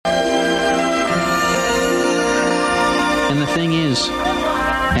And the thing is,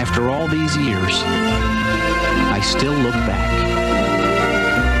 after all these years, I still look back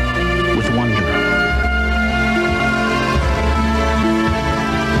with wonder.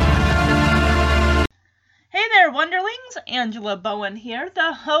 Hey there, Wonderlings! Angela Bowen here,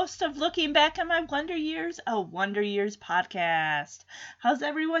 the host of Looking Back on My Wonder Years, a Wonder Years podcast. How's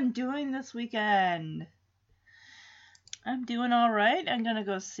everyone doing this weekend? I'm doing alright. I'm gonna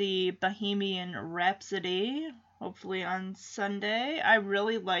go see Bohemian Rhapsody, hopefully on Sunday. I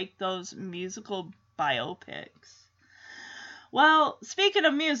really like those musical biopics. Well, speaking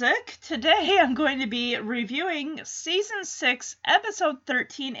of music, today I'm going to be reviewing Season 6, Episode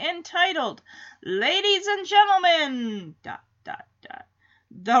 13, entitled, Ladies and Gentlemen, ...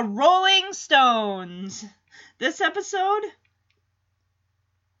 The Rolling Stones. This episode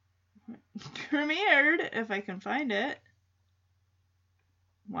premiered, if I can find it.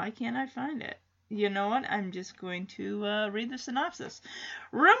 Why can't I find it? You know what? I'm just going to read the synopsis.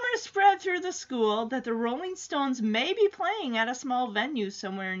 Rumors spread through the school that the Rolling Stones may be playing at a small venue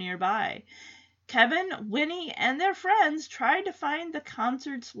somewhere nearby. Kevin, Winnie, and their friends tried to find the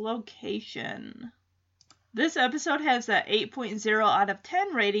concert's location. This episode has a 8.0 out of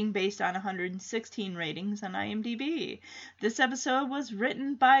 10 rating based on 116 ratings on IMDb. This episode was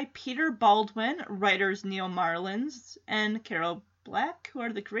written by Peter Baldwin, writers Neil Marlins and Carol Black, who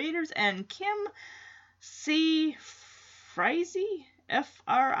are the creators, and Kim C. Friese,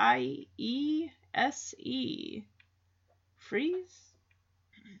 F-R-I-E-S-E. Freeze?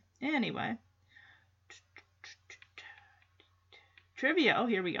 Anyway. Trivia. Oh,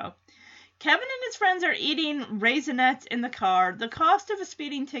 here we go. Kevin and his friends are eating Raisinets in the car. The cost of a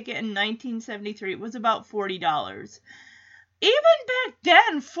speeding ticket in 1973 was about $40. Even back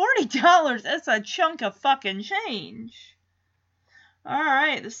then, $40, that's a chunk of fucking change.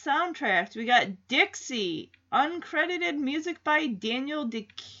 Alright, the soundtracks. We got Dixie, uncredited music by Daniel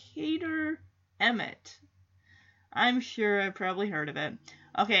Decatur Emmett. I'm sure I've probably heard of it.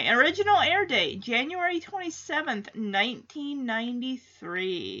 Okay, original air date, January 27th,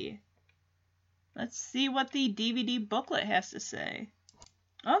 1993. Let's see what the DVD booklet has to say.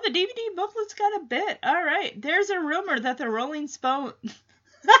 Oh, the DVD booklet's got a bit. Alright, there's a rumor that the Rolling Stones...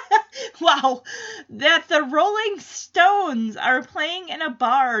 Wow, that the Rolling Stones are playing in a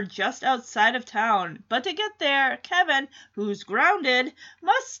bar just outside of town. But to get there, Kevin, who's grounded,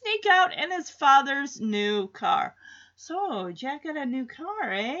 must sneak out in his father's new car. So, Jack got a new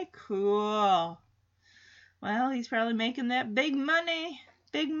car, eh? Cool. Well, he's probably making that big money.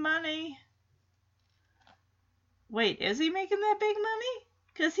 Big money. Wait, is he making that big money?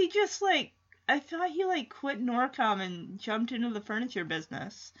 Because he just, I thought he quit Norcom and jumped into the furniture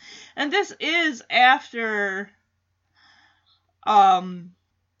business. And this is after, the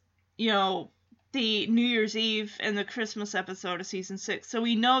New Year's Eve and the Christmas episode of Season 6. So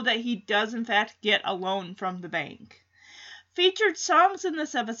we know that he does, in fact, get a loan from the bank. Featured songs in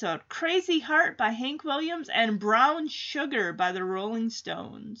this episode, Crazy Heart by Hank Williams and Brown Sugar by the Rolling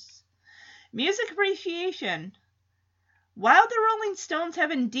Stones. Music appreciation. While the Rolling Stones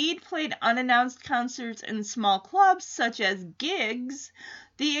have indeed played unannounced concerts in small clubs, such as gigs,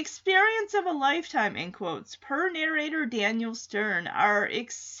 the experience of a lifetime, in quotes, per narrator Daniel Stern, are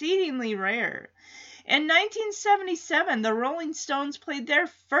exceedingly rare. In 1977, the Rolling Stones played their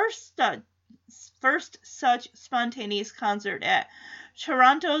first such spontaneous concert at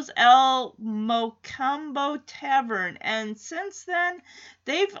Toronto's El Mocambo Tavern, and since then,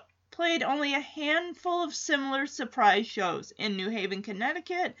 they've played only a handful of similar surprise shows in New Haven,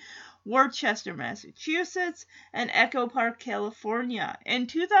 Connecticut, Worcester, Massachusetts, and Echo Park, California. In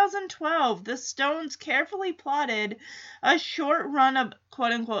 2012, the Stones carefully plotted a short run of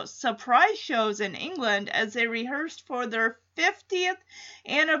quote-unquote surprise shows in England as they rehearsed for their 50th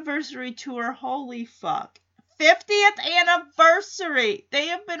anniversary tour. Holy fuck. 50th anniversary! They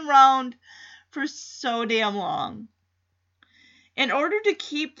have been around for so damn long. In order to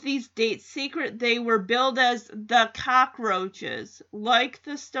keep these dates secret, they were billed as the Cockroaches. Like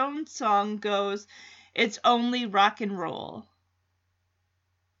the Stones song goes, it's only rock and roll.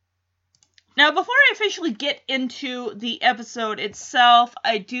 Now, before I officially get into the episode itself,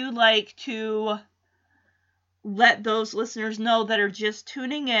 I do like to let those listeners know that are just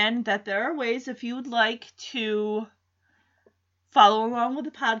tuning in that there are ways, if you would like to follow along with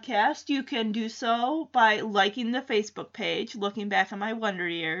the podcast, you can do so by liking the Facebook page, Looking Back on My Wonder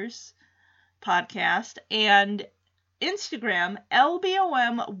Years podcast, and Instagram,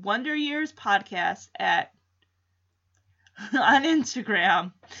 LBOM Wonder Years Podcast on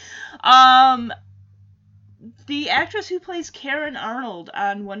Instagram. the actress who plays Karen Arnold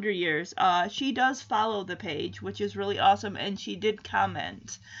on Wonder Years, she does follow the page, which is really awesome, and she did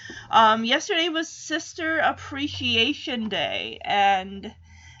comment. Yesterday was Sister Appreciation Day, and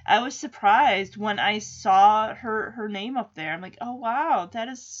I was surprised when I saw her name up there. I'm like, oh wow, that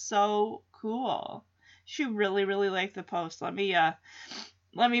is so cool. She really, really liked the post. Let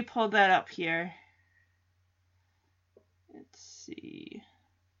me pull that up here. Let's see.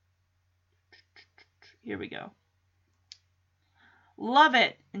 Here we go. Love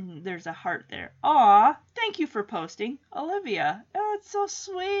it. And there's a heart there. Aw, thank you for posting, Olivia. Oh, it's so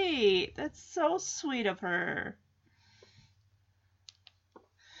sweet. That's so sweet of her.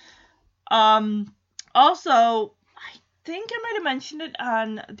 Also, I think I might have mentioned it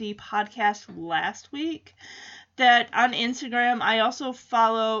on the podcast last week that on Instagram I also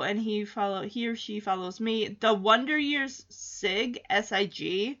follow, and he or she follows me, the Wonder Years SIG,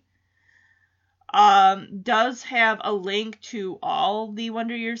 SIG. Does have a link to all the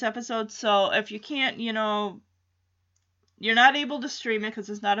Wonder Years episodes, so if you can't, you're not able to stream it because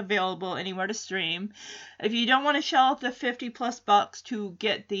it's not available anywhere to stream. If you don't want to shell out the $50+ to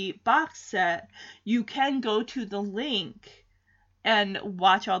get the box set, you can go to the link and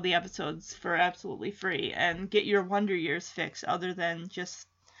watch all the episodes for absolutely free and get your Wonder Years fix, other than just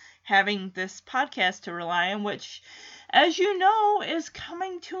having this podcast to rely on, which, as you know, is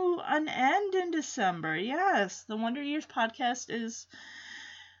coming to an end in December. Yes, the Wonder Years podcast is...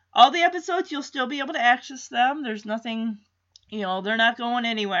 all the episodes, you'll still be able to access them. There's nothing, they're not going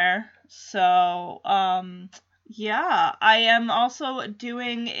anywhere. So, yeah. I am also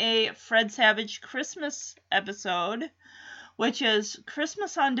doing a Fred Savage Christmas episode, which is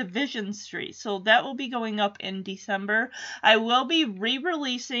Christmas on Division Street. So that will be going up in December. I will be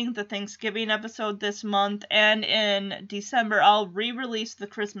re-releasing the Thanksgiving episode this month, and in December I'll re-release the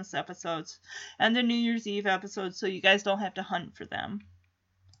Christmas episodes and the New Year's Eve episodes, so you guys don't have to hunt for them.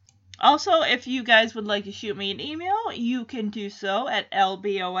 Also, if you guys would like to shoot me an email, you can do so at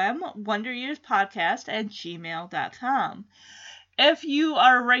lbomwonderyearspodcast@gmail.com. If you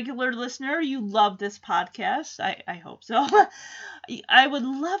are a regular listener, you love this podcast, I hope so, I would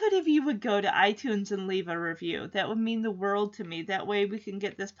love it if you would go to iTunes and leave a review. That would mean the world to me. That way we can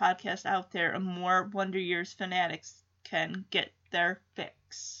get this podcast out there and more Wonder Years fanatics can get their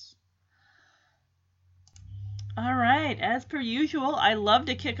fix. Alright, as per usual, I love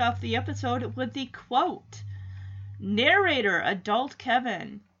to kick off the episode with the quote. Narrator, adult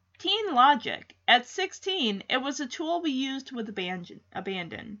Kevin. Teen logic. At 16, it was a tool we used with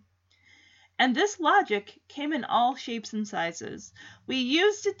abandon. And this logic came in all shapes and sizes. We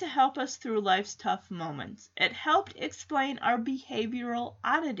used it to help us through life's tough moments. It helped explain our behavioral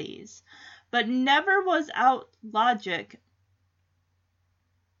oddities. But never was out logic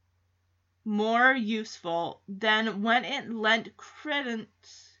more useful than when it lent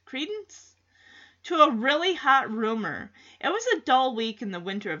credence to a really hot rumor. It was a dull week in the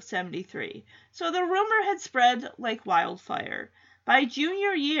winter of '73, so the rumor had spread like wildfire. By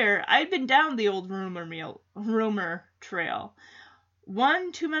junior year, I'd been down the old rumor trail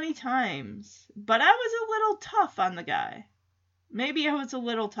one too many times, but I was a little tough on the guy. Maybe I was a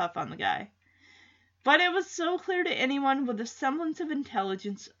little tough on the guy. But it was so clear to anyone with a semblance of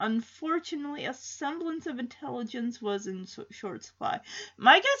intelligence. Unfortunately, a semblance of intelligence was in short supply.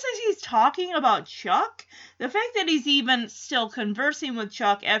 My guess is he's talking about Chuck. The fact that he's even still conversing with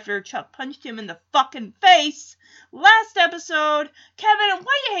Chuck after Chuck punched him in the fucking face last episode. Kevin, why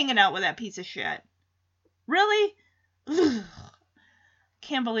are you hanging out with that piece of shit? Really? Ugh.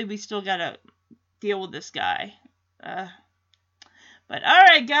 Can't believe we still gotta deal with this guy. But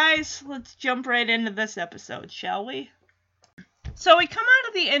alright guys, let's jump right into this episode, shall we? So we come out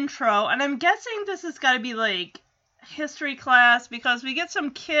of the intro, and I'm guessing this has got to be like history class, because we get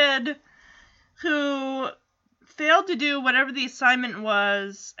some kid who failed to do whatever the assignment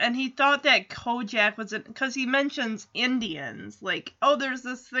was, and he thought that Kojak was because he mentions Indians, like, oh, there's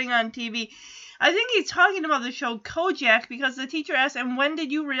this thing on TV. I think he's talking about the show Kojak, because the teacher asked him, when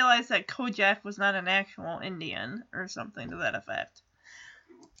did you realize that Kojak was not an actual Indian, or something to that effect.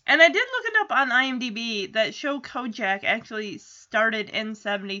 And I did look it up on IMDb. That show Kojak actually started in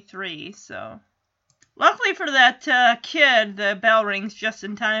 '73, so... Luckily for that kid, the bell rings just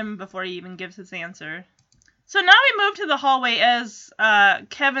in time before he even gives his answer. So now we move to the hallway as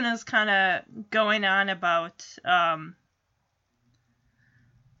Kevin is kind of going on about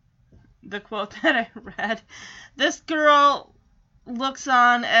the quote that I read. This girl looks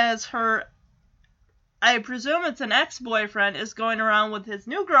on as her I presume it's an ex-boyfriend, is going around with his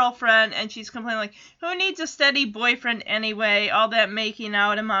new girlfriend, and she's complaining, like, who needs a steady boyfriend anyway? All that making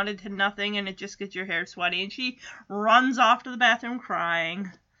out amounted to nothing, and it just gets your hair sweaty. And she runs off to the bathroom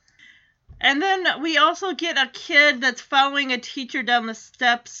crying. And then we also get a kid that's following a teacher down the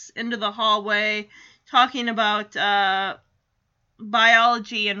steps into the hallway, talking about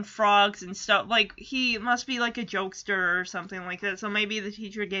biology and frogs and stuff. Like, he must be like a jokester or something like that, so maybe the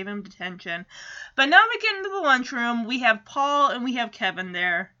teacher gave him detention. But now we get into the lunchroom. We have Paul and we have Kevin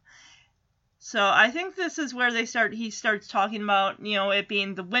there. So I think this is where he starts talking about, it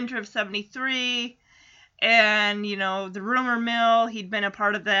being the winter of 73, and, the rumor mill, he'd been a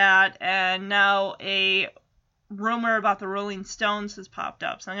part of that, and now a rumor about the Rolling Stones has popped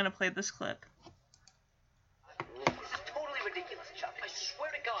up. So I'm going to play this clip.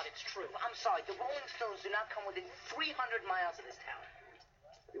 I'm sorry, the Rolling Stones do not come within 300 miles of this town.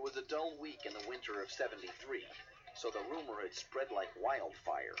 It was a dull week in the winter of 73, so the rumor had spread like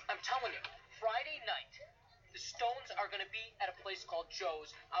wildfire. I'm telling you, Friday night, the Stones are going to be at a place called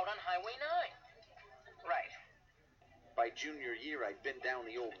Joe's out on Highway 9. Right. By junior year, I'd been down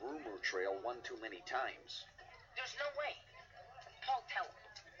the old rumor trail one too many times. There's no way. Paul, tell him.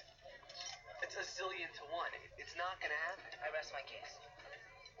 It's a zillion to one. It's not going to happen. I rest my case.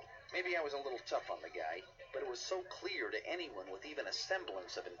 Maybe I was a little tough on the guy, but it was so clear to anyone with even a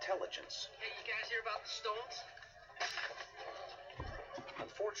semblance of intelligence. Hey, you guys hear about the Stones?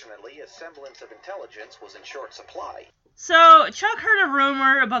 Unfortunately, a semblance of intelligence was in short supply. So, Chuck heard a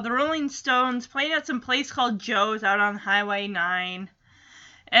rumor about the Rolling Stones playing at some place called Joe's out on Highway 9.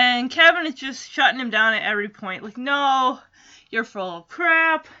 And Kevin is just shutting him down at every point. Like, no, you're full of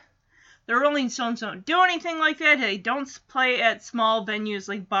crap. The Rolling Stones don't do anything like that. They don't play at small venues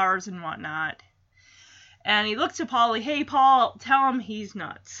like bars and whatnot. And he looks at Paul like, hey, Paul, tell him he's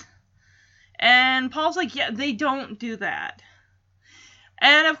nuts. And Paul's like, yeah, they don't do that.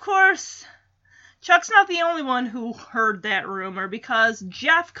 And, of course, Chuck's not the only one who heard that rumor, because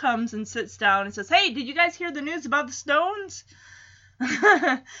Jeff comes and sits down and says, hey, did you guys hear the news about the Stones?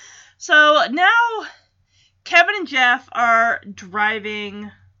 So now Kevin and Jeff are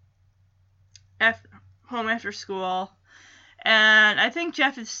driving home after school, and I think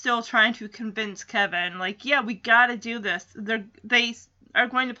Jeff is still trying to convince Kevin, like, yeah, we gotta do this. They are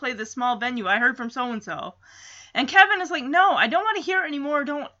going to play this small venue. I heard from so-and-so. And Kevin is like, no, I don't want to hear it anymore.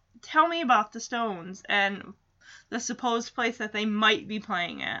 Don't tell me about the Stones and the supposed place that they might be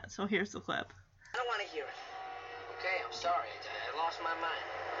playing at. So here's the clip. I don't want to hear it. Okay, I'm sorry. I lost my mind.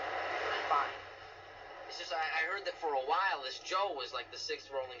 I'm fine. It's just I heard that for a while this Joe was like the sixth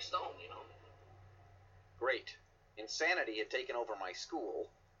Rolling Stone, Great. Insanity had taken over my school,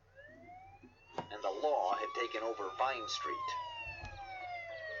 and the law had taken over Vine Street.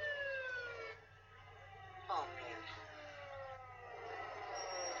 Oh,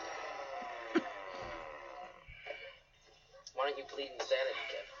 man. Why don't you plead insanity,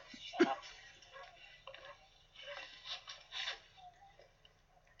 Kevin? Shut up.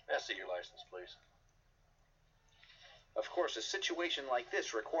 May I see your license, please? Of course, a situation like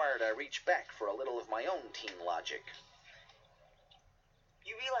this required I reach back for a little of my own teen logic.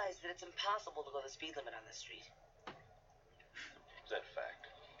 You realize that it's impossible to go the speed limit on this street. Is that a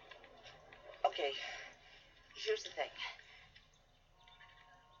fact? Okay, here's the thing.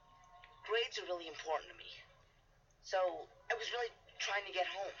 Grades are really important to me. So, I was really trying to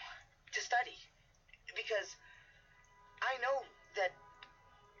get home to study. Because I know that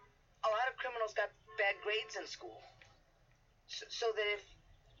a lot of criminals got bad grades in school. So that if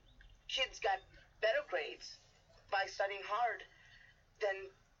kids got better grades by studying hard, then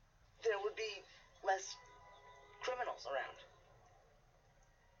there would be less criminals around.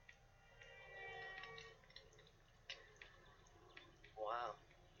 Wow,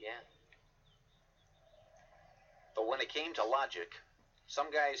 yeah. But when it came to logic, some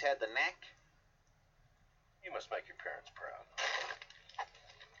guys had the knack. You must make your parents proud.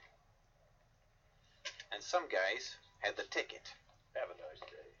 And some guys had the ticket. Have a nice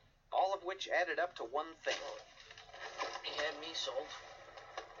day. All of which added up to one thing. He had me sold.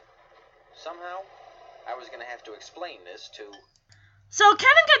 Somehow, I was going to have to explain this to... So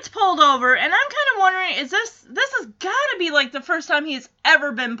Kevin gets pulled over, and I'm kind of wondering, this has got to be like the first time he's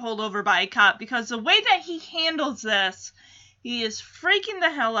ever been pulled over by a cop, because the way that he handles this, he is freaking the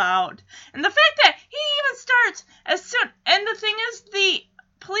hell out. And the fact that he even starts as soon, and the thing is, the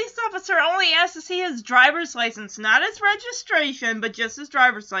police officer only asked to see his driver's license, not his registration, but just his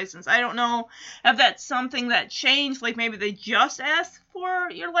driver's license. I don't know if that's something that changed, like maybe they just asked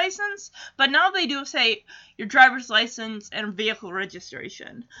for your license, but now they do say your driver's license and vehicle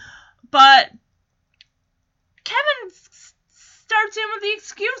registration. But Kevin starts in with the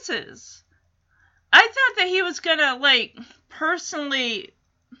excuses. I thought that he was gonna, like, personally,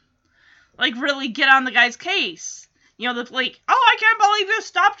 like, really get on the guy's case. You know, like, oh, I can't believe you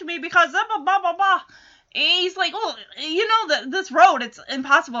stopped me because blah, blah, blah, blah. And he's like, well, you know that this road, it's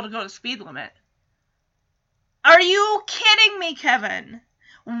impossible to go the speed limit. Are you kidding me, Kevin?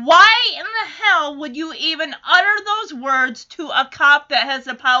 Why in the hell would you even utter those words to a cop that has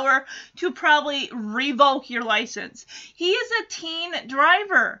the power to probably revoke your license? He is a teen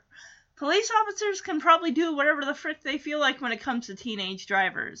driver. Police officers can probably do whatever the frick they feel like when it comes to teenage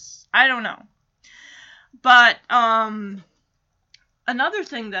drivers. I don't know. But, another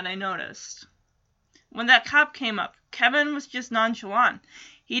thing that I noticed, when that cop came up, Kevin was just nonchalant.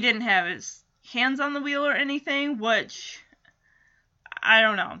 He didn't have his hands on the wheel or anything, which, I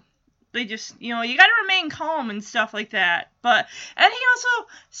don't know. They just, you know, you gotta remain calm and stuff like that. And he also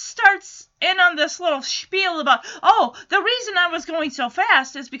starts in on this little spiel about, oh, the reason I was going so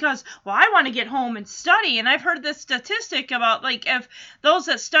fast is because, well, I want to get home and study. And I've heard this statistic about, like, if those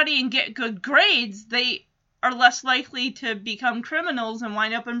that study and get good grades, they are less likely to become criminals and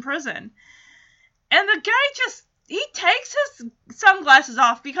wind up in prison. And the guy just, he takes his sunglasses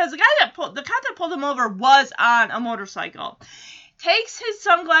off because the cop that pulled him over was on a motorcycle. Takes his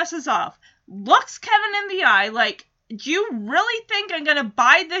sunglasses off, looks Kevin in the eye like, do you really think I'm gonna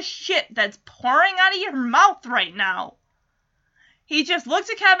buy this shit that's pouring out of your mouth right now? He just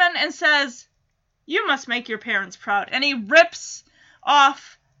looks at Kevin and says, you must make your parents proud. And he rips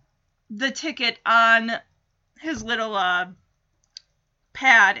off the ticket on his little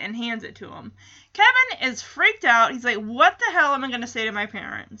pad and hands it to him. Kevin is freaked out. He's like, what the hell am I gonna say to my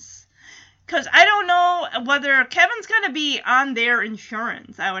parents? Because I don't know whether Kevin's going to be on their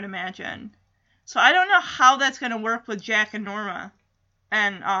insurance, I would imagine. So I don't know how that's going to work with Jack and Norma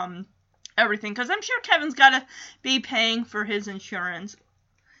and everything. Because I'm sure Kevin's got to be paying for his insurance.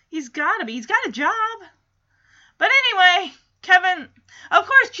 He's got to be. He's got a job. But anyway, Kevin, of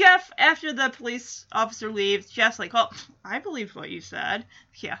course, Jeff, after the police officer leaves, Jeff's like, well, I believed what you said.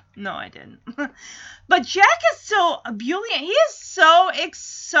 Yeah, no, I didn't. But Jack is so ebullient. He is so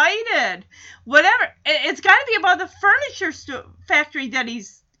excited. Whatever. It's got to be about the furniture factory that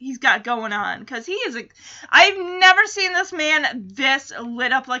he's got going on. Because he is, I've never seen this man this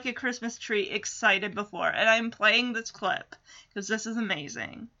lit up like a Christmas tree excited before. And I'm playing this clip because this is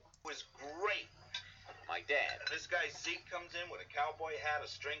amazing. It was great. My dad. And this guy Zeke comes in with a cowboy hat, a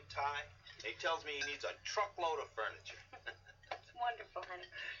string tie. He tells me he needs a truckload of furniture. It's wonderful, honey.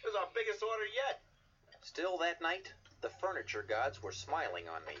 It was our biggest order yet. Still that night, the furniture gods were smiling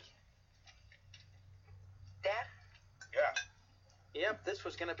on me. Dad? Yeah. Yep, this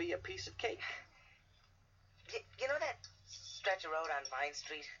was going to be a piece of cake. You know that stretch of road on Vine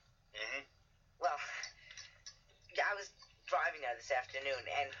Street? Mm-hmm. Well, yeah, I was driving there this afternoon,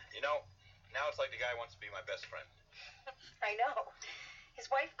 and... You know, now it's like the guy wants to be my best friend. I know. His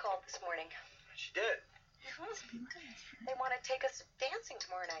wife called this morning. She did. They want to take us dancing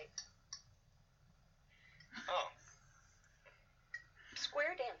tomorrow night. Oh.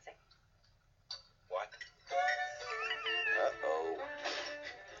 Square dancing. What? Uh-oh.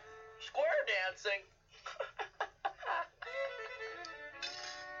 Square dancing?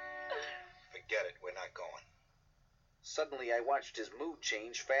 Forget it. We're not going. Suddenly I watched his mood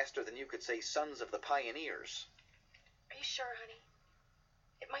change faster than you could say Sons of the Pioneers. Are you sure, honey?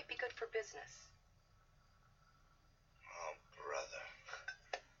 It might be good for business. Oh, brother.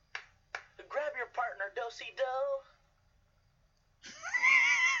 Grab your partner, do-si-do.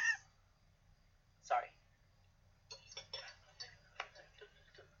 Sorry.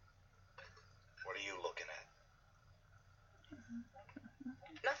 What are you looking at?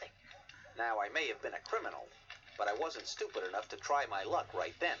 Nothing. Now, I may have been a criminal, but I wasn't stupid enough to try my luck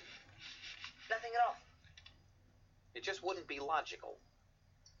right then. Nothing at all. It just wouldn't be logical.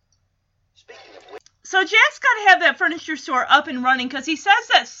 Speaking of which... So Jack's got to have that furniture store up and running because he says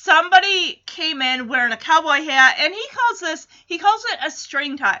that somebody came in wearing a cowboy hat, and he calls it a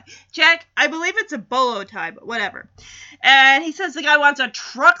string tie. Jack, I believe it's a bolo tie, but whatever. And he says the guy wants a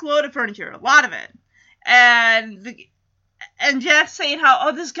truckload of furniture, a lot of it. And Jack's saying how,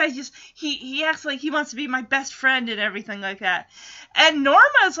 oh, this guy just, he acts like he wants to be my best friend and everything like that. And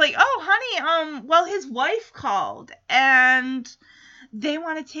Norma's like, oh, honey, well, his wife called, and they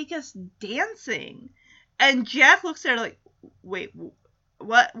want to take us dancing. And Jack looks at her like, wait,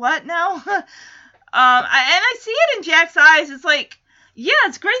 what now? And I see it in Jack's eyes. It's like, yeah,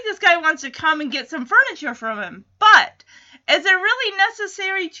 it's great this guy wants to come and get some furniture from him, but is it really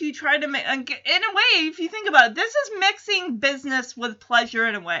necessary to try to make, in a way, if you think about it, this is mixing business with pleasure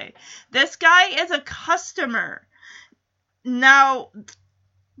in a way. This guy is a customer. now,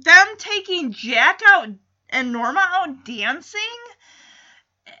 them taking Jack out and Norma out dancing,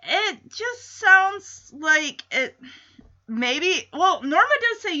 it just sounds like it maybe, well, Norma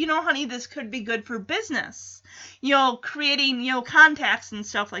does say, honey, this could be good for business. Creating, contacts and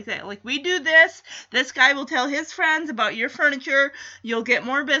stuff like that. Like, we do this guy will tell his friends about your furniture, you'll get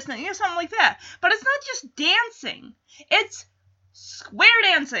more business, something like that. But it's not just dancing. It's square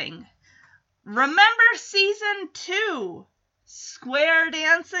dancing. Remember season 2? Square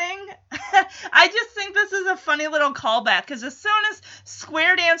dancing? I just think this is a funny little callback, because as soon as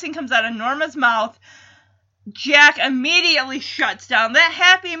square dancing comes out of Norma's mouth, Jack immediately shuts down. That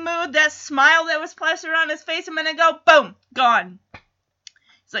happy mood, that smile that was plastered on his face a minute ago, boom, gone.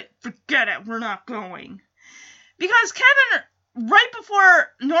 He's like, forget it, we're not going. Because Kevin, right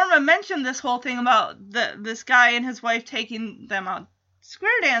before Norma mentioned this whole thing about this guy and his wife taking them out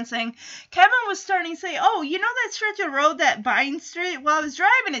square dancing, Kevin was starting to say, oh, that stretch of road, that Vine Street, well, I was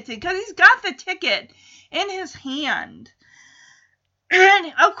driving it to, because he's got the ticket in his hand.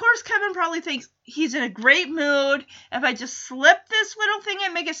 And, of course, Kevin probably thinks he's in a great mood. If I just slip this little thing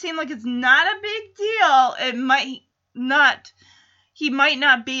and make it seem like it's not a big deal, he might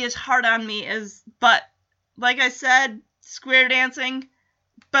not be as hard on me but, like I said, square dancing,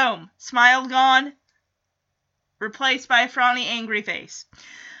 boom, smile gone, replaced by a frowny, angry face.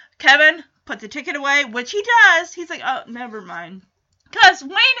 Kevin put the ticket away, which he does. He's like, oh, never mind. Because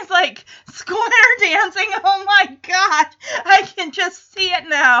Wayne is like, square dancing, oh my god, I can just see it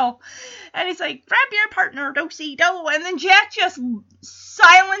now. And he's like, grab your partner, do-si-do. And then Jack just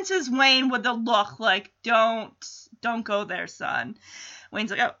silences Wayne with a look like, don't go there, son.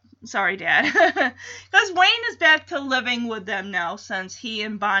 Wayne's like, oh, sorry, Dad. Because Wayne is back to living with them now, since he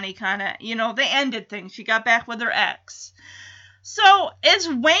and Bonnie kind of, they ended things. She got back with her ex. So, is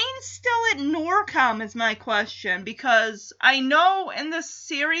Wayne still at Norcom is my question, because I know in the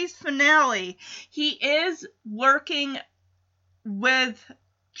series finale, he is working with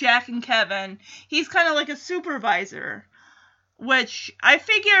Jack and Kevin. He's kind of like a supervisor, which I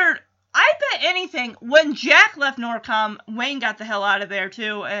figured, I bet anything, when Jack left Norcom, Wayne got the hell out of there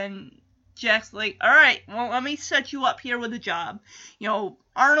too, and Jack's like, alright, well, let me set you up here with a job.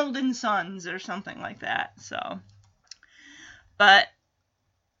 Arnold and Sons or something like that, so...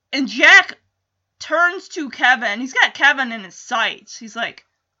 And Jack turns to Kevin. He's got Kevin in his sights. He's like,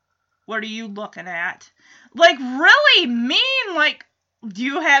 what are you looking at? Like, really mean. Like, do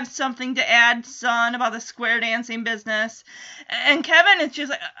you have something to add, son, about the square dancing business? And Kevin is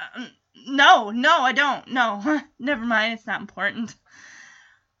just like, no, I don't. No, never mind. It's not important.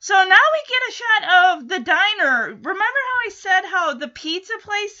 So now we get a shot of the diner. Remember how I said how the pizza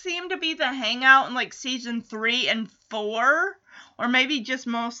place seemed to be the hangout in like season 3 and 4? Or maybe just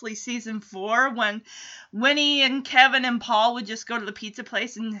mostly season 4, when Winnie and Kevin and Paul would just go to the pizza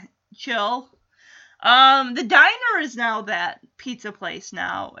place and chill. The diner is now that pizza place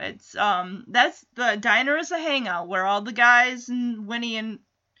now. It's the diner is a hangout where all the guys and Winnie and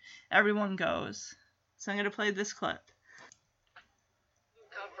everyone goes. So I'm gonna play this clip.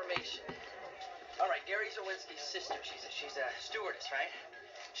 Confirmation. All right, Gary Zawinski's sister. She's a stewardess, right?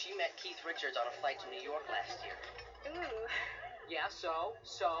 She met Keith Richards on a flight to New York last year. Ooh. Yeah, so?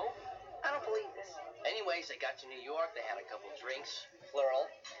 I don't believe this. Anyways, they got to New York, they had a couple drinks, plural,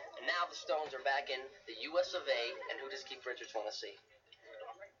 and now the Stones are back in the US of A, and who does Keith Richards want to see?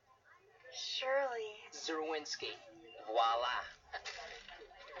 Shirley. Zawinski. Voila.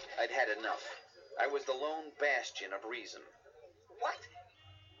 I'd had enough. I was the lone bastion of reason. What?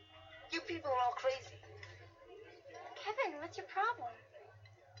 You people are all crazy. Kevin, what's your problem?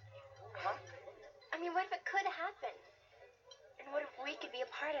 Huh? I mean, what if it could happen? And what if we could be a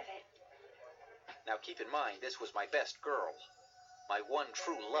part of it? Now keep in mind, this was my best girl. My one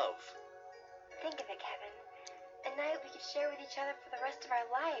true love. Think of it, Kevin. A night we could share with each other for the rest of our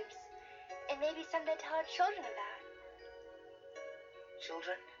lives. And maybe someday tell our children about.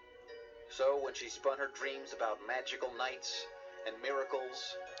 Children? So when she spun her dreams about magical nights and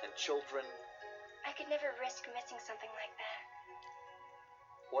miracles and children... I could never risk missing something like that.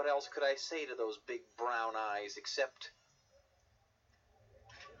 What else could I say to those big brown eyes except...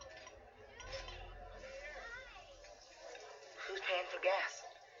 Who's paying for gas?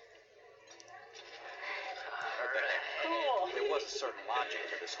 There was a certain logic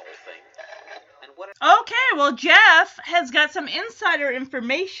to this whole thing. And what... Okay, well, Jeff has got some insider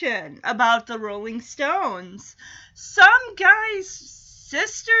information about the Rolling Stones. Some guy's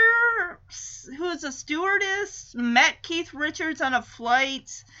sister, who's a stewardess, met Keith Richards on a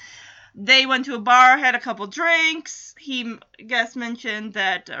flight. They went to a bar, had a couple drinks. He, I guess, mentioned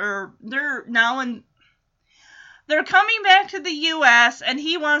that, they're now in... they're coming back to the U.S., and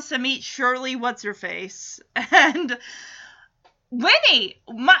he wants to meet Shirley What's-Her-Face. And Winnie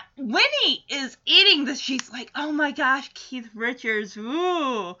is eating this. She's like, oh my gosh, Keith Richards,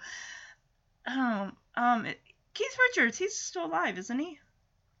 ooh. Keith Richards, he's still alive, isn't he?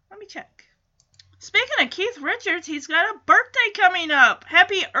 Let me check. Speaking of Keith Richards, he's got a birthday coming up.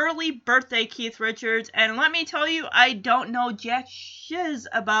 Happy early birthday, Keith Richards. And let me tell you, I don't know jack shiz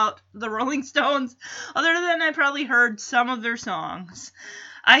about the Rolling Stones, other than I probably heard some of their songs.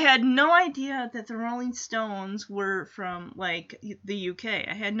 I had no idea that the Rolling Stones were from, like, the UK.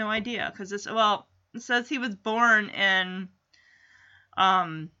 I had no idea, because it says he was born in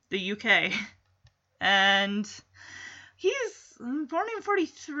the UK. And he's born in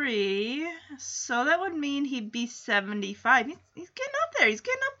 43, so that would mean he'd be 75. He's getting up there. He's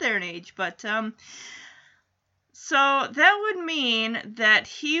getting up there in age. But, so that would mean that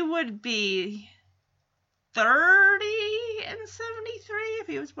he would be 30 and 73 if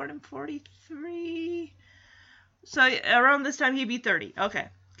he was born in 43. So around this time he'd be 30. Okay,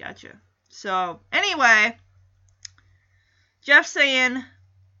 gotcha. So, anyway, Jeff's saying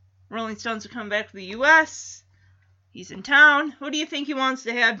Rolling Stones are coming back to the U.S., he's in town. Who do you think he wants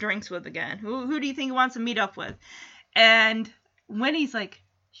to have drinks with again? Who do you think he wants to meet up with? And Winnie's like,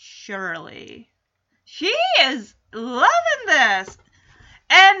 Shirley. She is loving this.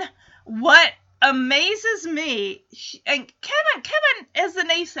 And what amazes me, and Kevin is the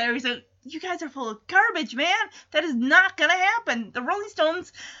naysayer. He's like, you guys are full of garbage, man. That is not going to happen. The Rolling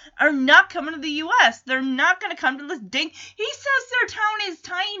Stones are not coming to the U.S. They're not going to come to this ding. He says their town is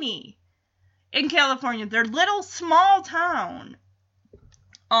tiny. In California, their little small town.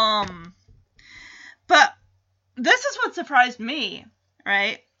 But this is what surprised me,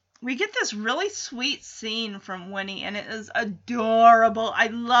 right? We get this really sweet scene from Winnie, and it is adorable. I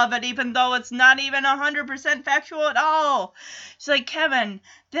love it, even though it's not even 100% factual at all. She's like, Kevin,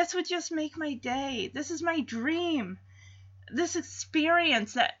 this would just make my day. This is my dream. This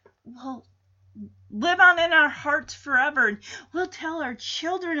experience that will live on in our hearts forever, and we'll tell our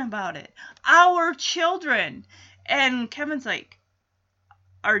children about it. Our children. And Kevin's like,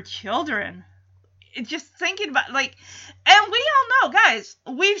 our children? Just thinking about, like, and we all know, guys,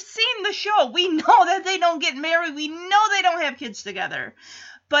 we've seen the show. We know that they don't get married. We know they don't have kids together.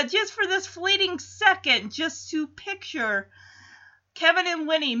 But just for this fleeting second, just to picture Kevin and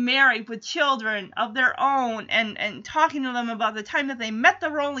Winnie married with children of their own, and talking to them about the time that they met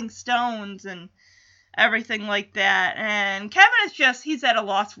the Rolling Stones and everything like that. And Kevin is just, he's at a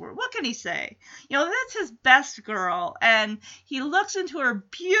loss for, what can he say? You know, that's his best girl. And he looks into her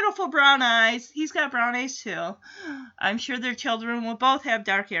beautiful brown eyes. He's got brown eyes too. I'm sure their children will both have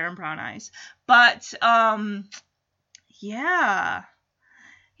dark hair and brown eyes. But, yeah.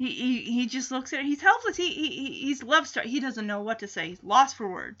 He just looks at her. He's helpless. He's love-struck. He doesn't know what to say. He's lost for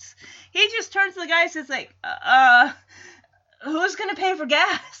words. He just turns to the guy and says, like, who's going to pay for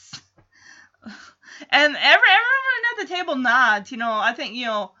gas? And everyone at the table nods. You know, I think, you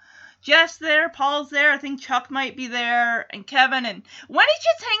know, Jeff's there, Paul's there, I think Chuck might be there, and Kevin, and Wendy's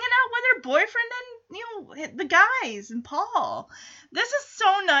just hanging out with her boyfriend and, you know, the guys, and Paul. This is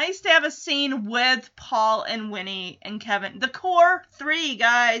so nice to have a scene with Paul and Winnie and Kevin. The core three,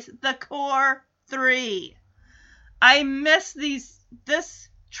 guys. The core three. I miss this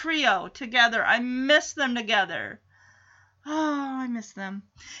trio together. I miss them together. Oh, I miss them.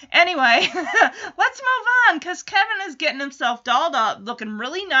 Anyway, let's move on, because Kevin is getting himself dolled up, looking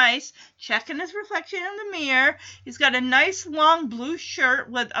really nice, checking his reflection in the mirror. He's got a nice long blue shirt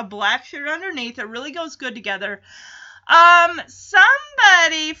with a black shirt underneath. It really goes good together.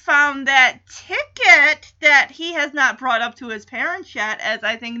 Somebody found that ticket that he has not brought up to his parents yet, as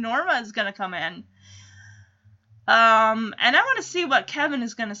I think Norma is going to come in. And I want to see what Kevin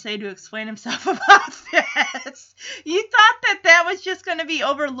is going to say to explain himself about this. You thought that was just going to be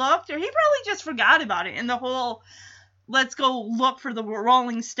overlooked, or he probably just forgot about it in the whole, let's go look for the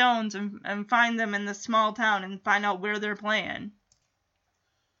Rolling Stones and find them in this small town and find out where they're playing.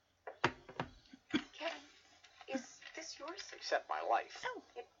 Kevin, is this yours? Except my life. Oh,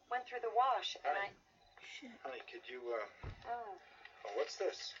 it went through the wash, and Honey, could you, Oh, what's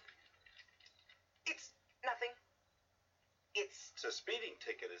this? it's nothing. It's It's a speeding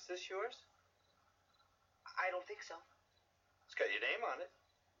ticket. Is this yours? I don't think so. It's got your name on it.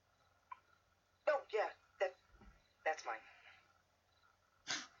 Oh, yeah, that's mine.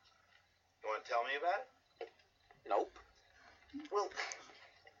 You want to tell me about it? Nope. Well,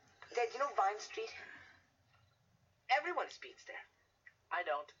 Dad, you know Vine Street? Everyone speeds there. I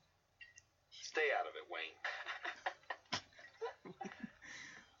don't. Stay out of it, Wayne.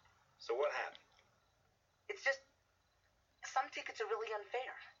 So what happened? It's just tickets are really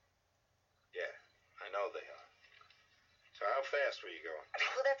unfair. Yeah, I know they are. So how fast were you going?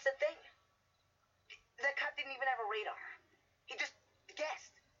 Well, that's the thing. The cop didn't even have a radar. He just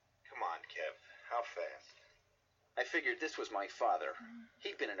guessed. Come on, Kev. How fast? I figured this was my father.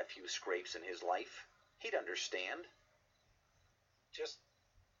 He'd been in a few scrapes in his life. He'd understand. Just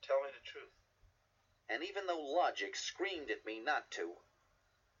tell me the truth. And even though logic screamed at me not to,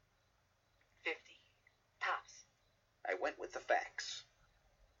 50. Tops. I went with the facts.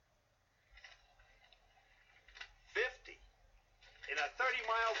 50. In a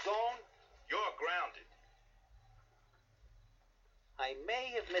 30-mile zone, you're grounded. I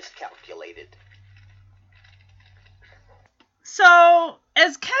may have miscalculated. So,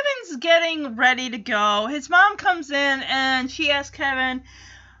 as Kevin's getting ready to go, his mom comes in and she asks Kevin,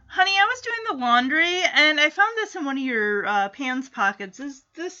 "Honey, I was doing the laundry and I found this in one of your pants pockets. Does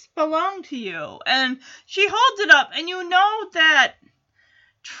this belong to you?" And she holds it up, and you know that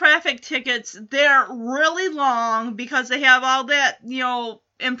traffic tickets, they're really long because they have all that,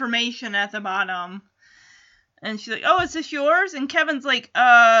 information at the bottom. And she's like, "Oh, is this yours?" And Kevin's like,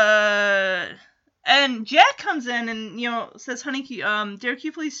 And Jack comes in and, says, "Honey, dear, can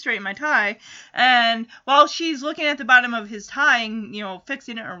you please straighten my tie?" And while she's looking at the bottom of his tie and,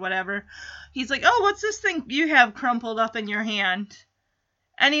 fixing it or whatever, he's like, "Oh, what's this thing you have crumpled up in your hand?"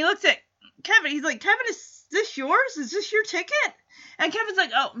 And he looks at Kevin. He's like, "Kevin, is this yours? Is this your ticket?" And Kevin's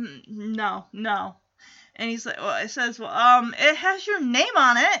like, "Oh, no. And he's like, "Well," it says, "Well, it has your name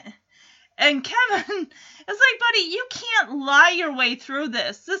on it." And Kevin is like, "Buddy, you can't lie your way through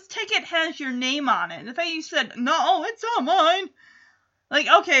this. This ticket has your name on it." And the fact you said, "No, it's not mine." Like,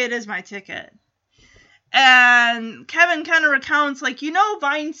 okay, it is my ticket. And Kevin kind of recounts, like,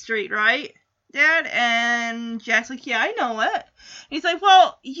 Vine Street, right, Dad? And Jack's like, "Yeah, I know it." And he's like,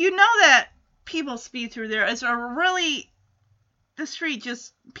 "Well, you know that people speed through there. It's the street,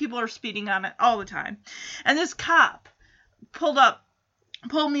 just people are speeding on it all the time. And this cop pulled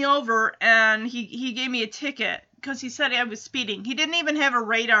me over, and he gave me a ticket because he said I was speeding. He didn't even have a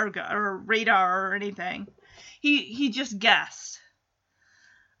radar or anything. He just guessed."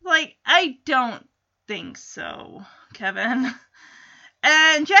 Like, I don't think so, Kevin.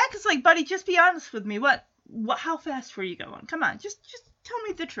 And Jack is like, "Buddy, just be honest with me. What how fast were you going? Come on, just tell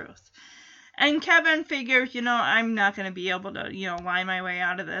me the truth." And Kevin figures, I'm not going to be able to, lie my way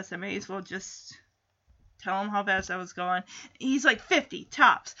out of this. I may as well just tell him how fast I was going. He's like, 50,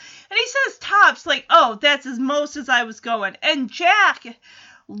 tops. And he says tops, like, "Oh, that's as most as I was going." And Jack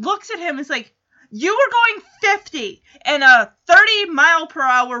looks at him and is like, "You were going 50 in a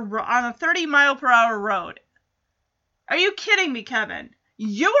 30-mile-per-hour road. Are you kidding me, Kevin?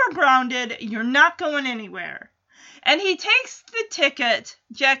 You are grounded. You're not going anywhere." And he takes the ticket,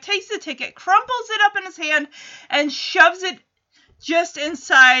 Jack takes the ticket, crumples it up in his hand, and shoves it just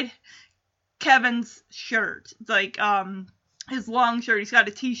inside Kevin's shirt. Like, his long shirt. He's got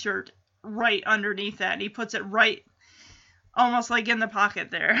a t-shirt right underneath that, and he puts it right, almost like in the pocket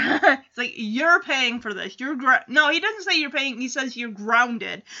there. It's like, "You're paying for this. No, he doesn't say you're paying, he says you're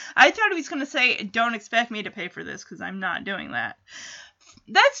grounded." I thought he was going to say, "Don't expect me to pay for this," because I'm not doing that.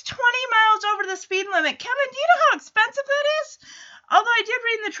 That's 20 miles over the speed limit. Kevin, do you know how expensive that is? Although I did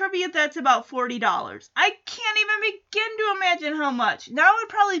read in the trivia that's about $40. I can't even begin to imagine how much. Now it would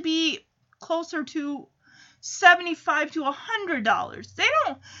probably be closer to $75 to $100.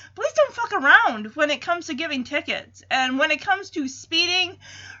 Police don't fuck around when it comes to giving tickets. And when it comes to speeding,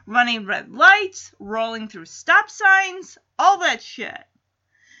 running red lights, rolling through stop signs, all that shit.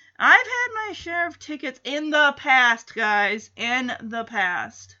 I've had my share of tickets in the past, guys. In the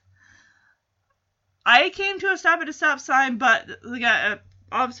past. I came to a stop at a stop sign, but the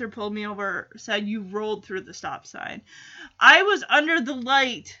officer pulled me over, said you rolled through the stop sign. I was under the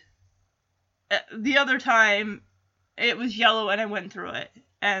light the other time. It was yellow and I went through it,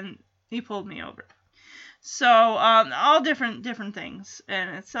 and he pulled me over. So, all different things,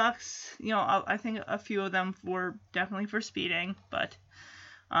 and it sucks. I think a few of them were definitely for speeding, but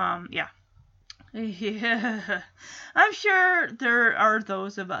yeah. I'm sure there are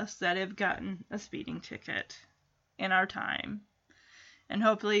those of us that have gotten a speeding ticket in our time. And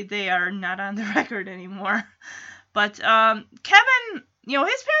hopefully they are not on the record anymore. But, Kevin, his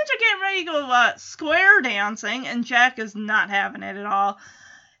parents are getting ready to go square dancing, and Jack is not having it at all.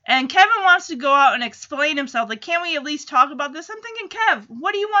 And Kevin wants to go out and explain himself. Like, can't we at least talk about this? I'm thinking, Kev,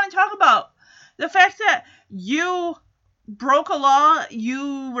 what do you want to talk about? The fact that you broke a law,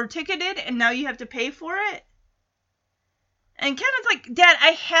 you were ticketed, and now you have to pay for it? And Kevin's like, "Dad, I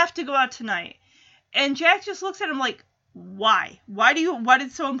have to go out tonight." And Jack just looks at him like, "Why? What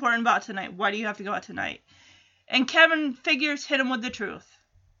is so important about tonight? Why do you have to go out tonight?" And Kevin figures hit him with the truth.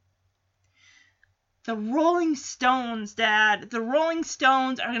 The Rolling Stones, Dad. The Rolling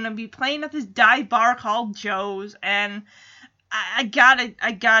Stones are going to be playing at this dive bar called Joe's, and I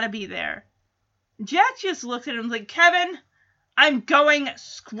gotta be there. Jack just looks at him like, Kevin, I'm going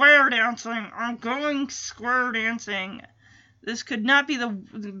square dancing. I'm going square dancing. This could not be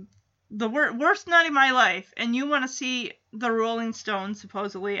the worst night of my life, and you want to see the Rolling Stones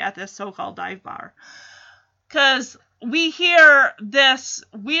supposedly at this so-called dive bar. Because we hear this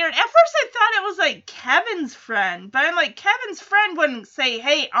weird... At first I thought it was like Kevin's friend, but I'm like, Kevin's friend wouldn't say,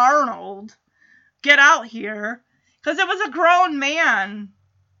 hey, Arnold, get out here. Because it was a grown man.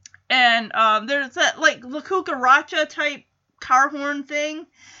 And there's that, like, La Cucaracha type car horn thing.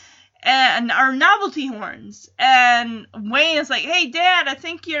 And our novelty horns. And Wayne is like, hey, Dad, I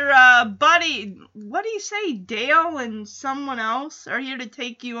think your buddy, what do you say, Dale and someone else are here to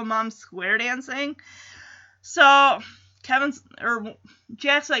take you and Mom square dancing. So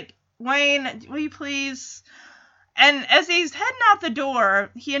Jack's like, Wayne, will you please? And as he's heading out the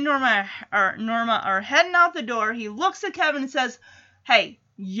door, he and Norma are heading out the door. He looks at Kevin and says, hey,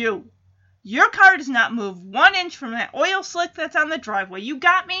 your car does not move 1 inch from that oil slick that's on the driveway. You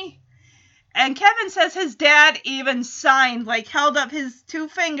got me? And Kevin says his dad even signed, like held up his 2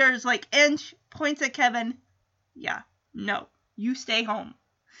 fingers, like inch, points at Kevin. Yeah, no, you stay home.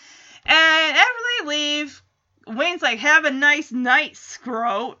 And after they leave, Wayne's like, have a nice night,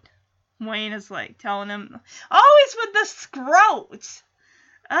 scrote. Wayne is like telling him, always with the scrote.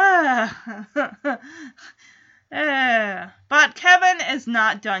 But Kevin is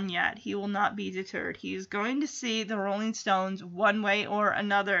not done yet. He will not be deterred. He is going to see the Rolling Stones one way or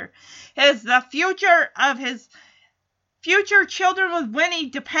another. The future of his future children with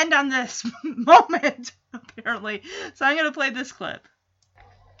Winnie depend on this moment, apparently. So I'm going to play this clip.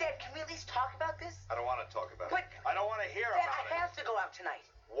 Dad, can we at least talk about this? I don't want to talk about But- it. I don't want to hear Dad, about I it. have to go out tonight.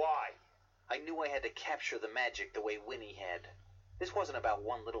 Why? I knew I had to capture the magic the way Winnie had. This wasn't about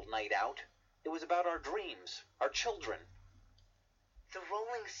one little night out. It was about our dreams, our children. The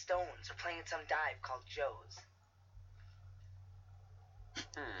Rolling Stones are playing at some dive called Joe's.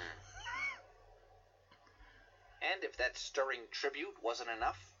 And if that stirring tribute wasn't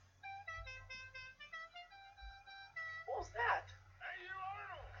enough, What was that?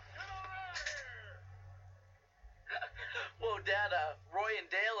 Whoa, Dad, Roy and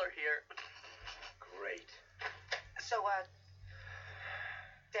Dale are here. Great. So,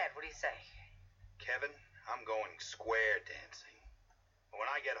 Dad, what do you say? Kevin, I'm going square dancing. When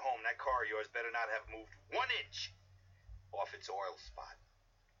I get home, that car of yours better not have moved 1 inch off its oil spot.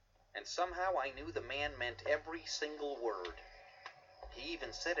 and somehow I knew the man meant every single word. He even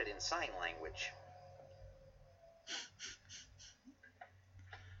said it in sign language.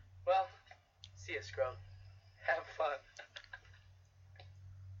 Well, see ya, Scrub. Have fun.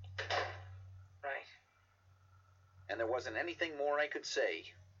 Right. And there wasn't anything more I could say,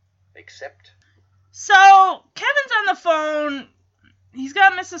 except... So, Kevin's on the phone. He's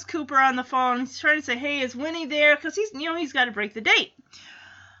got Mrs. Cooper on the phone. He's trying to say, hey, is Winnie there? Because he's got to break the date.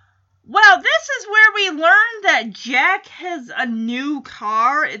 Well, this is where we learn that Jack has a new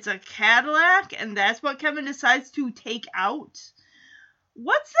car. It's a Cadillac, and that's what Kevin decides to take out.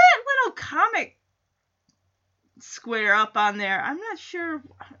 What's that little comic square up on there? I'm not sure.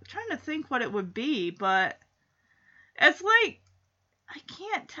 I'm trying to think what it would be, but it's like,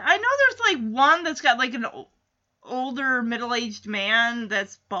 I know there's like one that's got like an older middle-aged man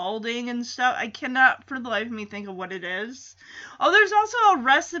that's balding and stuff. I cannot for the life of me think of what it is. Oh, there's also a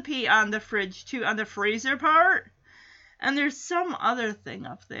recipe on the fridge too, on the freezer part. And there's some other thing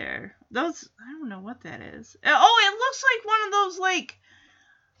up there. I don't know what that is. Oh, it looks like one of those like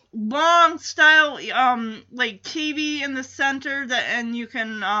long style like TV in the center and you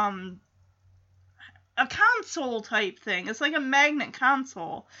can a console type thing. It's like a magnet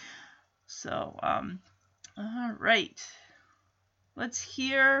console. So, alright. Let's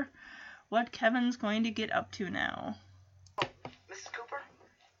hear what Kevin's going to get up to now. Mrs. Cooper?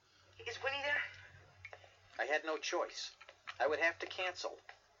 Is Winnie there? I had no choice. I would have to cancel.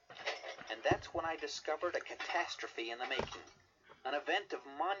 And that's when I discovered a catastrophe in the making. An event of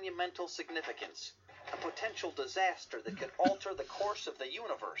monumental significance. A potential disaster that could alter the course of the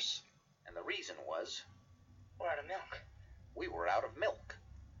universe. And the reason was... We're out of milk. we were out of milk.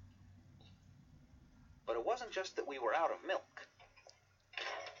 But it wasn't just that we were out of milk.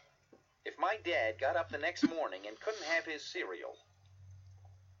 If my dad got up the next morning and couldn't have his cereal,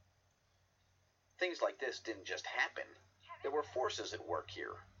 things like this didn't just happen. There were forces at work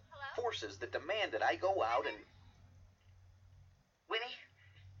here. Forces that demanded I go out and... Winnie,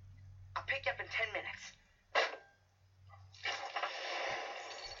 I'll pick you up in 10 minutes.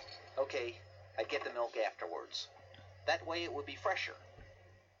 Okay, I'd get the milk afterwards. That way it would be fresher.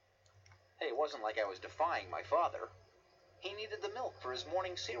 Hey, it wasn't like I was defying my father. He needed the milk for his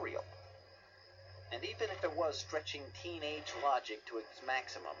morning cereal. And even if it was stretching teenage logic to its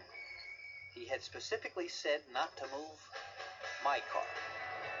maximum, he had specifically said not to move my car.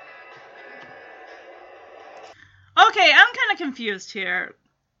 Okay, I'm kind of confused here.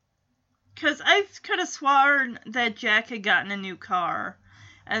 Because I could have sworn that Jack had gotten a new car.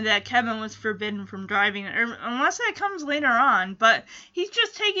 And that Kevin was forbidden from driving it. Unless that comes later on. But he's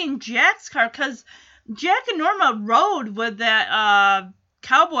just taking Jack's car. Because Jack and Norma rode with that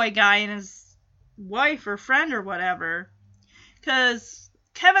cowboy guy and his wife or friend or whatever. Because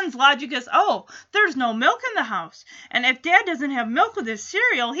Kevin's logic is, oh, there's no milk in the house. And if Dad doesn't have milk with his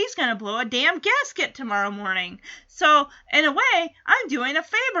cereal, he's going to blow a damn gasket tomorrow morning. So, in a way, I'm doing a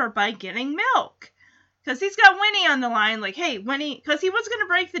favor by getting milk. Because he's got Winnie on the line, like, hey, Winnie, because he was going to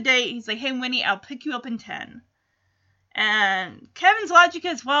break the date. He's like, hey, Winnie, I'll pick you up in 10. And Kevin's logic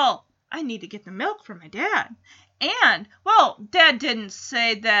is, well, I need to get the milk for my dad. And, well, Dad didn't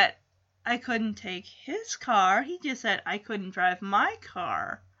say that I couldn't take his car. He just said I couldn't drive my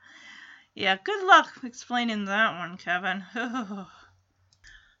car. Yeah, good luck explaining that one, Kevin.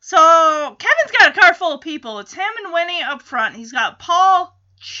 So, Kevin's got a car full of people. It's him and Winnie up front. He's got Paul,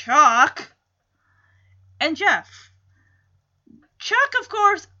 Chuck, and Jeff. Chuck, of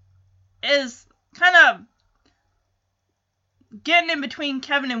course, is kind of getting in between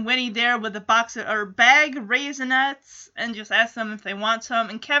Kevin and Winnie there with a bag of Raisinets and just ask them if they want some.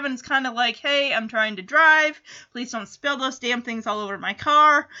 And Kevin's kind of like, hey, I'm trying to drive. Please don't spill those damn things all over my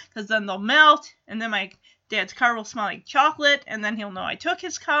car, because then they'll melt. And then my dad's car will smell like chocolate, and then he'll know I took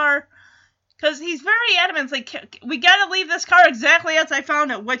his car. Because he's very adamant. It's like, we gotta leave this car exactly as I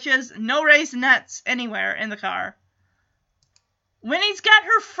found it, which is no Raisinets anywhere in the car. Winnie's got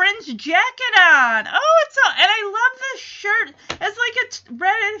her fringe jacket on. Oh, and I love this shirt. It's like a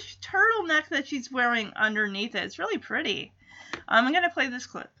reddish turtleneck that she's wearing underneath it. It's really pretty. I'm going to play this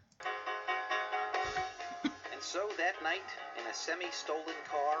clip. And so that night, in a semi-stolen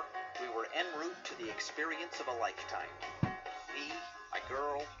car, we were en route to the experience of a lifetime. Me, my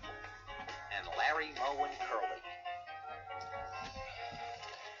girl, and Larry, Moe, and Curly.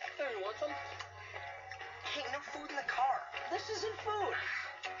 Hey, you want some? Hey, no food in the car. This isn't food.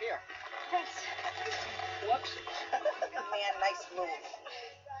 Here. Thanks. Whoops. Man, nice move.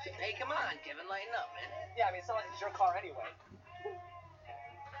 Hey, come on, Kevin, lighten up, man. Yeah, I mean, it's not like it's your car anyway.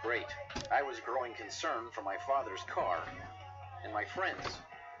 Great. I was growing concerned for my father's car. And my friends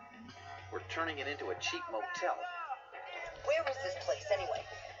were turning it into a cheap motel. Where is this place, anyway?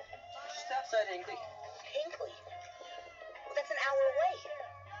 Just outside Hinkley. Hinkley? Well, that's an hour away.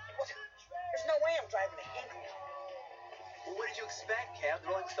 What? There's no way I'm driving to Hinkley. Well, what did you expect, Kev? The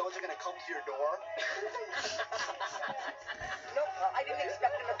Rolling Stones are gonna come to your door? No, I didn't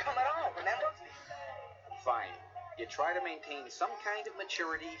expect them to come at all, remember? Fine. You try to maintain some kind of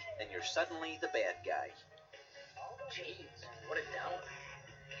maturity, and you're suddenly the bad guy. Jeez, what a downer.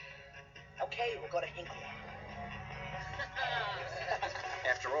 Okay, we'll go to Hinkley.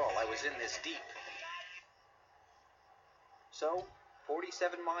 After all, I was in this deep. So,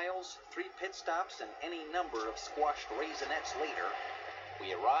 47 miles, 3 pit stops, and any number of squashed Raisinets later,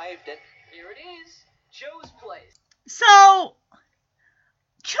 we arrived at... Here it is, Joe's place. So,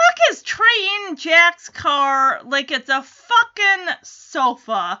 Chuck is treating Jack's car like it's a fucking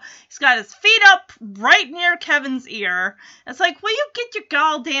sofa. He's got his feet up right near Kevin's ear. It's like, will you get your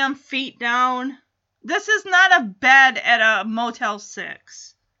goddamn feet down? This is not a bed at a Motel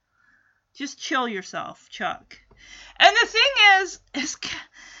 6. Just chill yourself, Chuck. And the thing is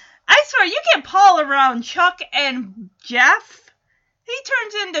I swear, you get Paul around Chuck and Jeff, he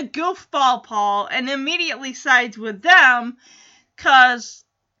turns into goofball Paul and immediately sides with them, because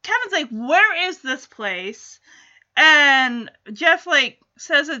Kevin's like, where is this place? And Jeff, like,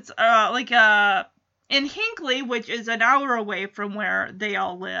 says it's, in Hinkley, which is an hour away from where they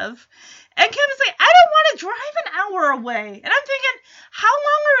all live. And Kevin's like, I don't want to drive an hour away. And I'm thinking, how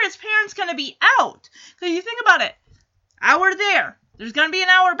long are his parents going to be out? Because you think about it, hour there, there's going to be an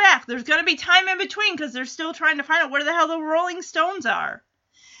hour back, there's going to be time in between because they're still trying to find out where the hell the Rolling Stones are.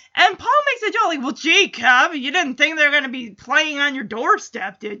 And Paul makes a joke like, well, gee, Kev, you didn't think they were going to be playing on your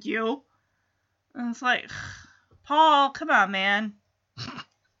doorstep, did you? And it's like, Paul, come on, man. He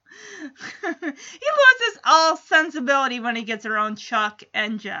loses all sensibility when he gets around Chuck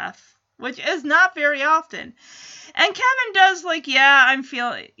and Jeff. which is not very often. And Kevin does, like, yeah,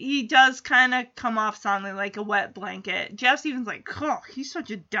 he does kind of come off sounding like a wet blanket. Jeff's even like, oh, he's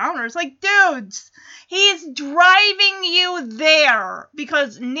such a downer. It's like, dudes, he's driving you there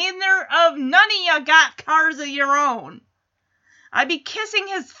because none of you got cars of your own. I'd be kissing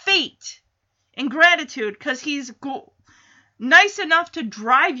his feet in gratitude because he's nice enough to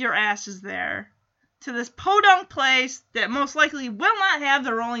drive your asses there to this podunk place that most likely will not have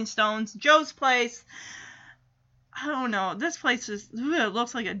the Rolling Stones. Joe's place, I don't know. This place it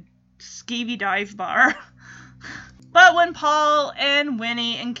looks like a skeevy dive bar. But when Paul and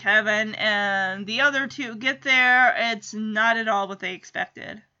Winnie and Kevin and the other two get there, it's not at all what they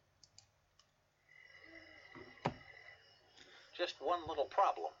expected. Just one little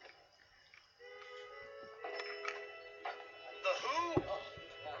problem. The Who?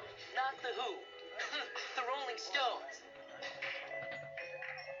 Not the Who. The Rolling Stones.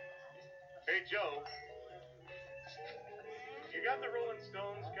 Hey, Joe. You got the Rolling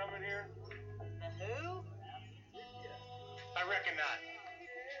Stones coming here? The Who? I reckon not.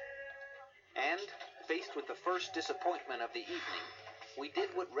 And, faced with the first disappointment of the evening, we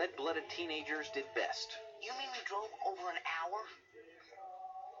did what red-blooded teenagers did best. You mean we drove over an hour?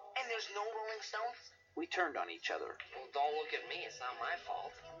 And there's no Rolling Stones? We turned on each other. Well, don't look at me. It's not my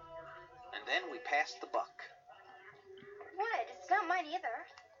fault. And then we passed the buck. What? It's not mine either.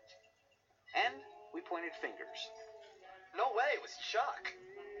 And we pointed fingers. No way, it was Chuck.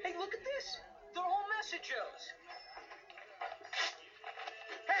 Hey, look at this. They're all messages.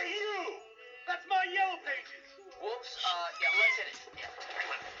 Hey, you! That's my Yellow Pages! Whoops, yeah, let's hit it. Yeah,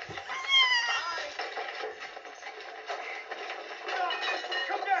 come on. Bye.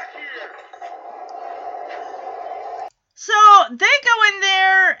 Come back here! So they go in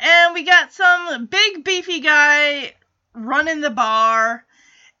there, and we got some big beefy guy running the bar,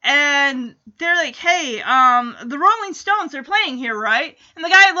 and they're like, hey, the Rolling Stones are playing here, right? And the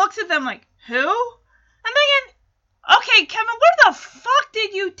guy looks at them like, who? I'm thinking, okay, Kevin, where the fuck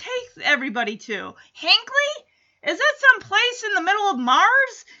did you take everybody to? Hinckley? Is that some place in the middle of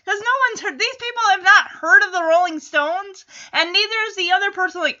Mars? Because no one's heard, these people have not heard of the Rolling Stones, and neither is the other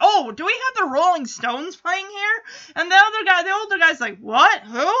person like, oh, do we have the Rolling Stones playing here? And the older guy's like, what?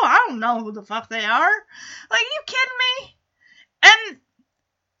 Who? I don't know who the fuck they are. Like, you kidding me? And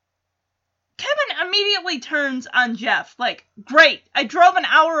Kevin immediately turns on Jeff, like, great, I drove an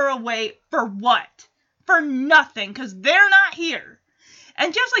hour away for what? For nothing, because they're not here.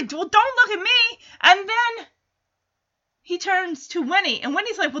 And Jeff's like, well, don't look at me. And then he turns to Winnie, and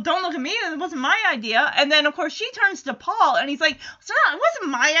Winnie's like, well, don't look at me, it wasn't my idea. And then, of course, she turns to Paul, and he's like, it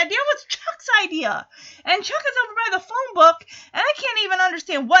wasn't my idea, it was Chuck's idea. And Chuck is over by the phone book, and I can't even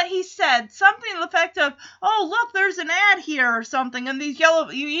understand what he said. Something to the effect of, oh, look, there's an ad here or something, and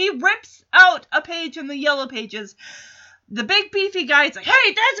he rips out a page in the Yellow Pages. The big beefy guy's like,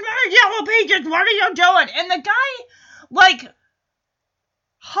 hey, that's my Yellow Pages, what are you doing? And the guy, like,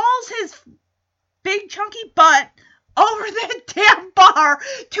 hauls his big chunky butt over the damn bar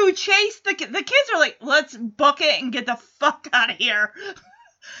to chase the kids. The kids are like, let's book it and get the fuck out of here.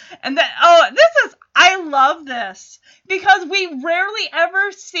 And then, I love this, because we rarely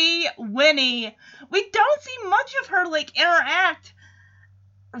ever see Winnie. We don't see much of her, like, interact,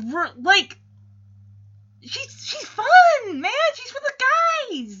 like, she's fun, man. She's with the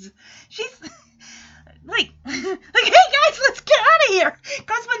guys. She's like, hey guys, let's get out of here.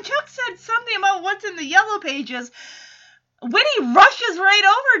 Because when Chuck said something about what's in the Yellow Pages, Winnie rushes right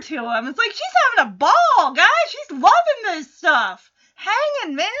over to him. It's like, she's having a ball, guys. She's loving this stuff.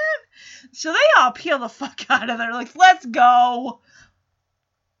 Hanging, man. So they all peel the fuck out of there. Like, let's go.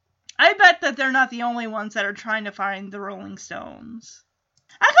 I bet that they're not the only ones that are trying to find the Rolling Stones.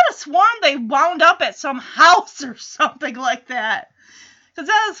 I could have sworn they wound up at some house or something like that. Because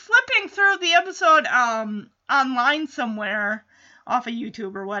I was flipping through the episode online somewhere, off of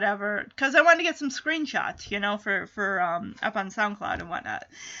YouTube or whatever, because I wanted to get some screenshots, you know, for up on SoundCloud and whatnot.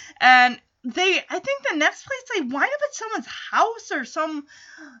 And I think the next place they wind up at someone's house or some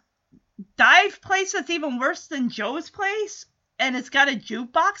dive place that's even worse than Joe's place. And it's got a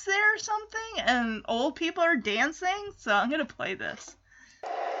jukebox there or something, and old people are dancing. So I'm going to play this.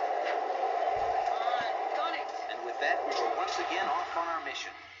 And with that, we were once again off on our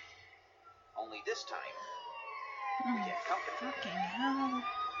mission. Only this time, we had company. Fucking hell.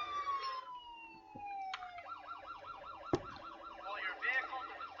 Pull your vehicle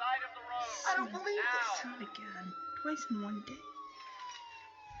to the side of the road. I don't believe this. Not again. Twice in one day.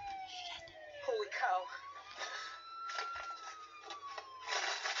 Holy cow.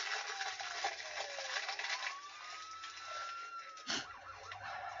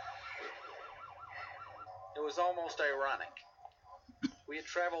 It was almost ironic. We had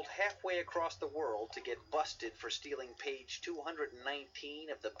traveled halfway across the world to get busted for stealing page 219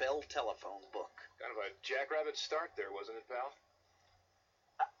 of the Bell telephone book. Kind of a jackrabbit start there, wasn't it, pal?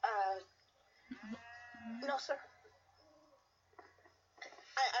 No, sir.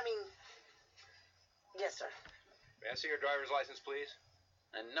 I mean, yes, sir. May I see your driver's license, please?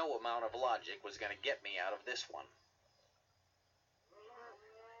 And no amount of logic was going to get me out of this one.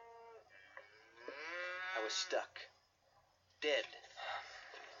 I was stuck. Dead.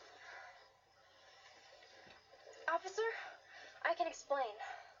 Officer, I can explain.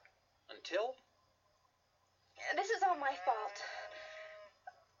 Until? This is all my fault.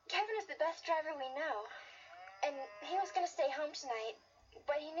 Kevin is the best driver we know. And he was going to stay home tonight,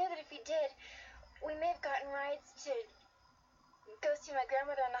 but he knew that if he did, we may have gotten rides to go see my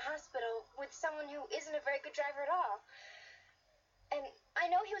grandmother in the hospital with someone who isn't a very good driver at all. And I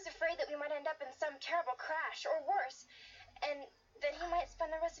know he was afraid that we might end up in some terrible crash, or worse, and that he might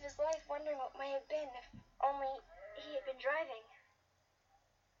spend the rest of his life wondering what might have been if only he had been driving.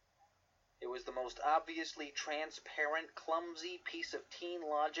 It was the most obviously transparent, clumsy piece of teen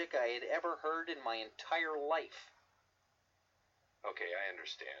logic I had ever heard in my entire life. Okay, I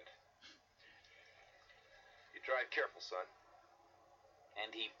understand. You drive careful, son.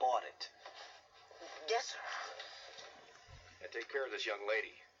 And he bought it. Yes, sir. And take care of this young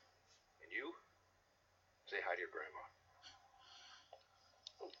lady. And you? Say hi to your grandma.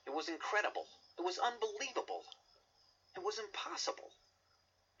 It was incredible. It was unbelievable. It was impossible.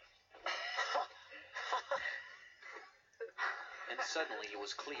 And suddenly it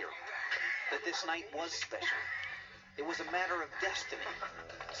was clear that this night was special. It was a matter of destiny.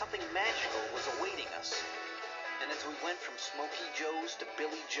 Something magical was awaiting us. And as we went from Smokey Joe's to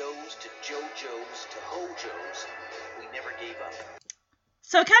Billy Joe's to Joe Joe's to Ho Joe's, we never gave up.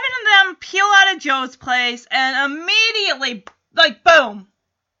 So Kevin and them peel out of Joe's place and immediately, like, boom,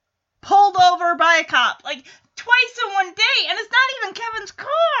 pulled over by a cop. Like, twice in one day, and it's not even Kevin's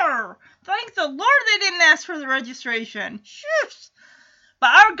car. Thank the Lord they didn't ask for the registration. Shush. But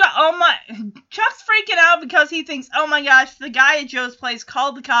Chuck's freaking out because he thinks, oh my gosh, the guy at Joe's place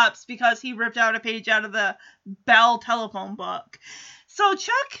called the cops because he ripped out a page out of the Bell telephone book. So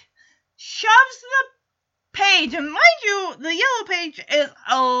Chuck shoves the page, and mind you, the yellow page is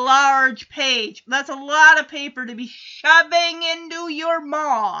a large page. That's a lot of paper to be shoving into your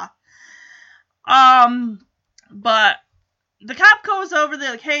maw. But the cop goes over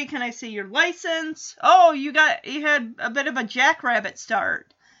there like, hey, can I see your license? Oh, you had a bit of a jackrabbit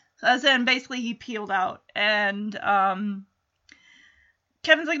start. As in, basically, he peeled out. And,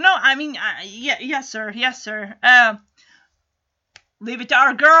 Kevin's like, no, I mean, yes, sir. Leave it to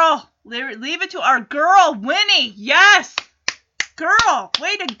our girl. Leave it to our girl, Winnie. Yes! Girl,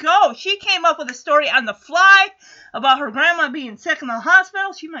 way to go. She came up with a story on the fly about her grandma being sick in the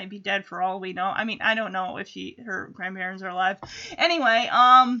hospital. She might be dead for all we know. I mean, I don't know if her grandparents are alive. Anyway,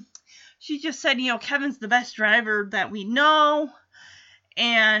 she just said, Kevin's the best driver that we know.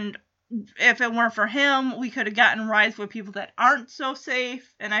 And if it weren't for him, we could have gotten rides with people that aren't so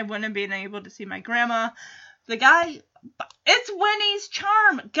safe. And I wouldn't have been able to see my grandma. It's Winnie's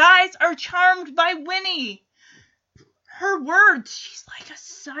charm. Guys are charmed by Winnie. Her words, she's like a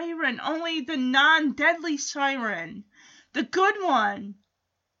siren, only the non-deadly siren. The good one.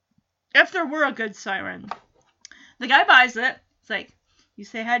 If there were a good siren. The guy buys it. It's like, you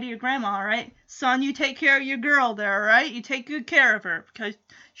say hi to your grandma, alright? Son, you take care of your girl there, alright? You take good care of her, because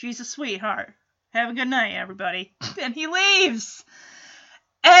she's a sweetheart. Have a good night, everybody. And he leaves.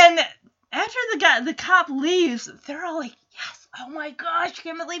 And after the cop leaves, they're all like, yes, oh my gosh,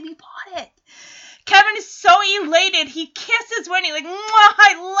 can't believe he bought it. Kevin is so elated, he kisses Winnie like,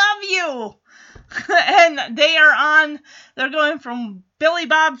 I love you! And they're going from Billy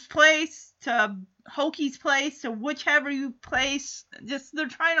Bob's place to Hokey's place to whichever place. They're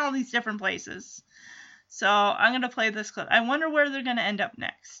trying all these different places. So, I'm going to play this clip. I wonder where they're going to end up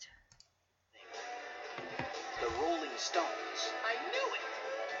next. The Rolling Stones. I knew it!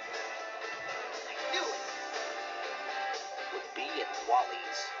 Would be at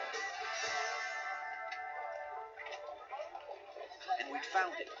Wally's. And we'd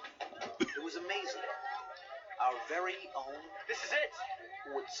found it. It was amazing. Our very own This is it!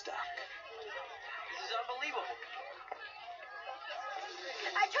 Woodstock. This is unbelievable.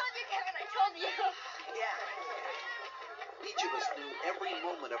 I told you, Kevin, I told you. Yeah. Each of us knew every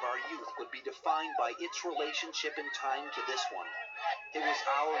moment of our youth would be defined by its relationship in time to this one. It was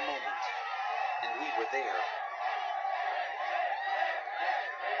our moment, and we were there.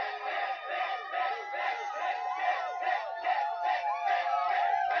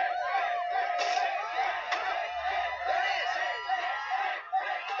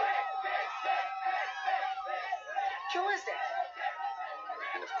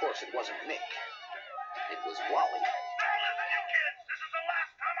 And of course, it wasn't Mick. It was Wally. Now listen, you kids. This is the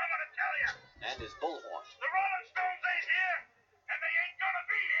last time I'm gonna tell you. And his bullhorn. The Rolling Stones ain't here, and they ain't gonna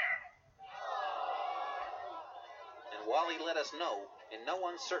be here. And Wally let us know, in no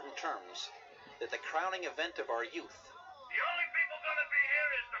uncertain terms, that the crowning event of our youth The only people gonna be here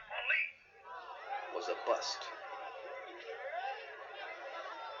is the police. was a bust.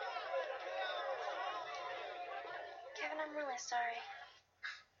 Kevin, I'm really sorry.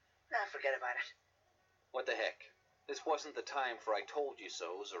 Nah, forget about it. What the heck? This wasn't the time for I told you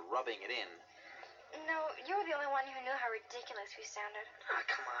so's or rubbing it in. No, you were the only one who knew how ridiculous we sounded. Ah,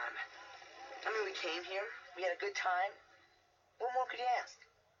 come on. I mean, we came here. We had a good time. What more could you ask?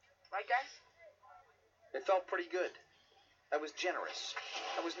 Right, guys? It felt pretty good. I was generous.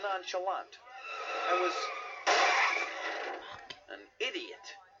 I was nonchalant. I was an idiot.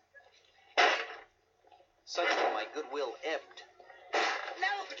 Suddenly, my goodwill ebbed,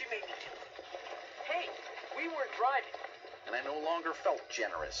 Now look what you made me do. Hey, we weren't driving. and I no longer felt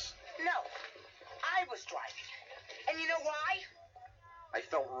generous. No, I was driving. And you know why? I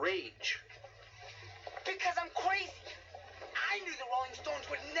felt rage. Because I'm crazy. I knew the Rolling Stones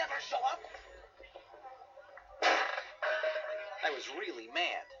would never show up. I was really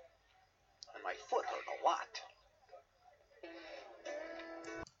mad, and my foot hurt a lot.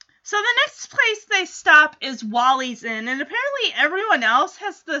 So the next place they stop is Wally's Inn, and apparently everyone else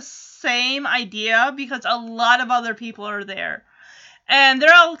has the same idea because a lot of other people are there. And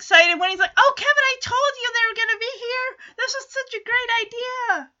they're all excited when he's like, "Oh, Kevin, I told you they were going to be here. This was such a great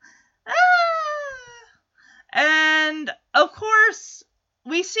idea." And, of course,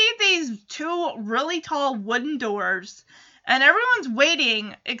 we see these two really tall wooden doors, and everyone's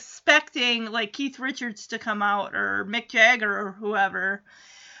waiting, expecting, like, Keith Richards to come out, or Mick Jagger, or whoever.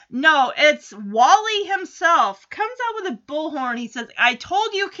 No, it's Wally himself. Comes out with a bullhorn. He says, "I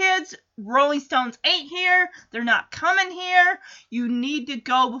told you kids, Rolling Stones ain't here. They're not coming here. You need to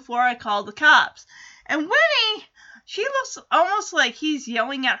go before I call the cops." And Winnie, she looks almost like he's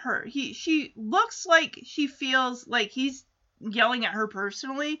yelling at her. She looks like she feels like he's yelling at her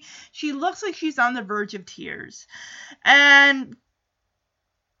personally. She looks like she's on the verge of tears. And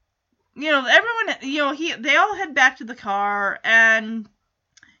everyone, they all head back to the car, and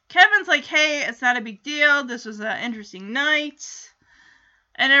Kevin's like, "Hey, it's not a big deal. This was an interesting night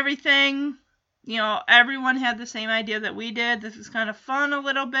and everything. Everyone had the same idea that we did. This was kind of fun a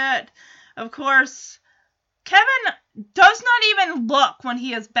little bit." Of course, Kevin does not even look when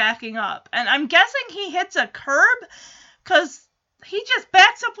he is backing up. And I'm guessing he hits a curb because he just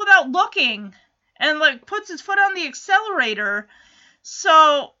backs up without looking and, puts his foot on the accelerator.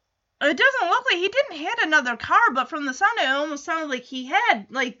 So it doesn't look like he didn't hit another car, but from the sound, it almost sounded like he had,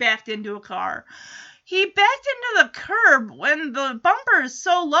 backed into a car. He backed into the curb when the bumper is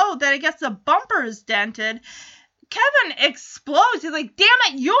so low that I guess the bumper is dented. Kevin explodes. He's like, "Damn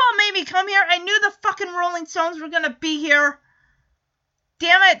it, you all made me come here. I knew the fucking Rolling Stones were going to be here.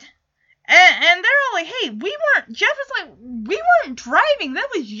 Damn it." And they're all like, "Hey, Jeff is like, we weren't driving. That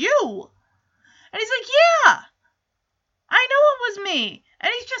was you." And he's like, "Yeah, I know it was me."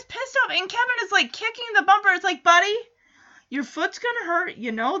 And he's just pissed off. And Kevin is kicking the bumper. It's like, "Buddy, your foot's going to hurt.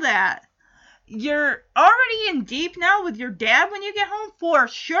 You know that. You're already in deep now with your dad when you get home, for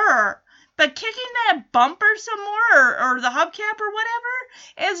sure. But kicking that bumper some more, or the hubcap or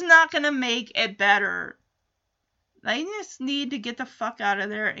whatever, is not going to make it better. I just need to get the fuck out of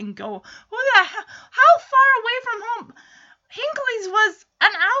there and go." Who the hell? How far away from home? Hinckley's was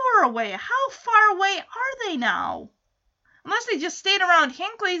an hour away. How far away are they now? Unless they just stayed around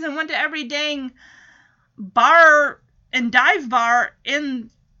Hinckley's and went to every dang bar and dive bar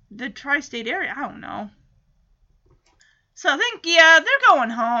in the tri-state area. I don't know. So I think, they're going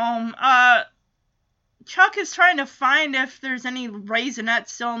home. Chuck is trying to find if there's any Raisinets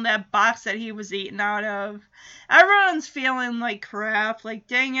still in that box that he was eating out of. Everyone's feeling like crap. Like,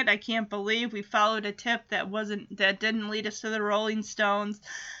 dang it, I can't believe we followed a tip that didn't lead us to the Rolling Stones.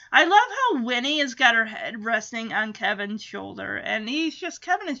 I love how Winnie has got her head resting on Kevin's shoulder, and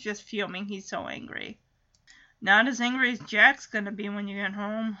Kevin is just fuming. He's so angry. Not as angry as Jack's gonna be when you get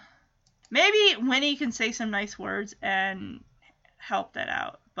home. Maybe Winnie can say some nice words and help that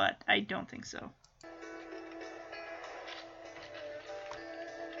out, but I don't think so.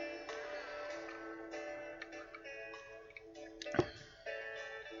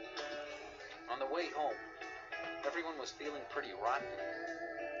 On the way home, everyone was feeling pretty rotten,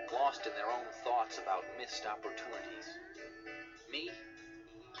 lost in their own thoughts about missed opportunities. Me,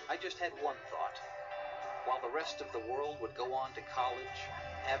 I just had one thought. While the rest of the world would go on to college,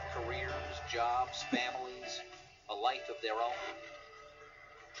 have careers, jobs, families, a life of their own,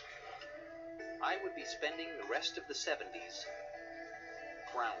 I would be spending the rest of the 70s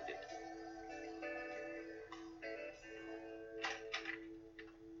grounded.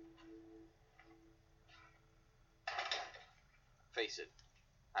 Face it,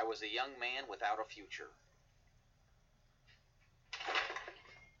 I was a young man without a future.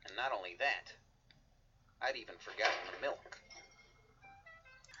 And not only that, I'd even forgotten the milk.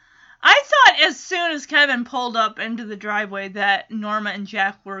 I thought as soon as Kevin pulled up into the driveway that Norma and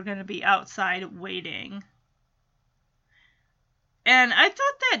Jack were going to be outside waiting. And I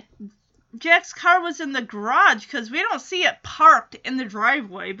thought that Jack's car was in the garage because we don't see it parked in the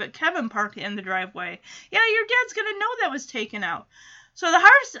driveway, but Kevin parked it in the driveway. Yeah, your dad's going to know that was taken out. So the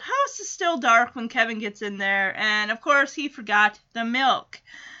house is still dark when Kevin gets in there, and of course he forgot the milk.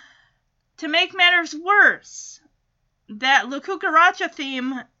 To make matters worse, that La Cucaracha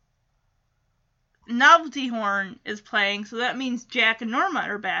theme novelty horn is playing, so that means Jack and Norma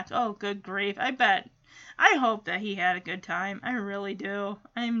are back. Oh, good grief. I hope that he had a good time. I really do.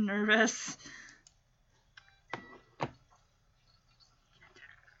 I'm nervous.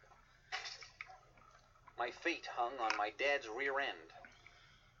 My fate hung on my dad's rear end.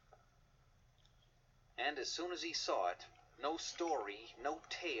 And as soon as he saw it, no story, no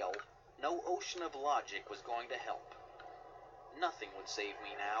tale, no ocean of logic was going to help. Nothing would save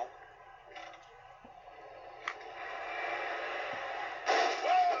me now.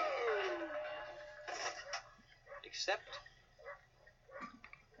 Except...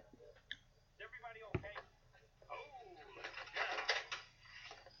 Is everybody okay?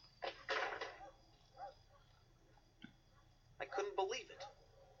 I couldn't believe it.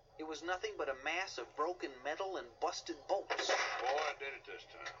 It was nothing but a mass of broken metal and busted bolts. Boy, I did it this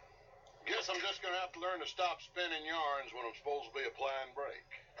time. Guess I'm just gonna have to learn to stop spinning yarns when I'm supposed to be applying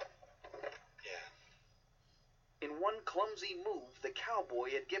brake. Yeah. In one clumsy move, the cowboy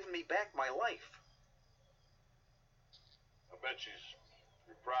had given me back my life. I bet she's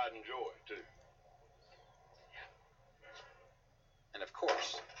your pride and joy, too. And of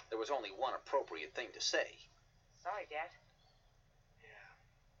course, there was only one appropriate thing to say. Sorry, Dad.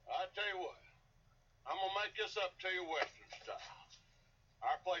 I tell you what, I'm gonna make this up to you Western style.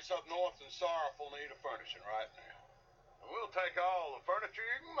 Our place up north in Sorrowful need a furnishing right now. And we'll take all the furniture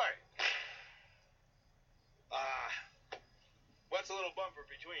you can make. What's a little bumper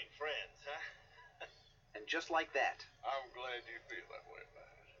between friends, huh? And just like that. I'm glad you feel that way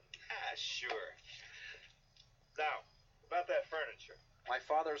about it. Sure. Now, about that furniture. My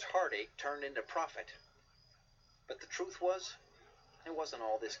father's heartache turned into profit. But the truth was, it wasn't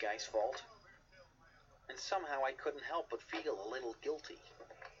all this guy's fault. And somehow I couldn't help but feel a little guilty.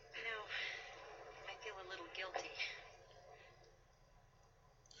 I know. I feel a little guilty.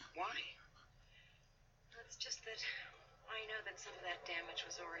 Why? It's just that I know that some of that damage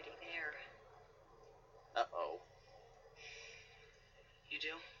was already there. Uh-oh. You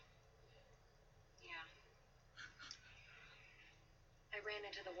do? Yeah. I ran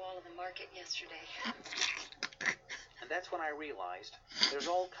into the wall of the market yesterday. And that's when I realized there's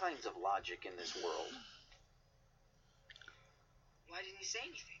all kinds of logic in this world. Why didn't you say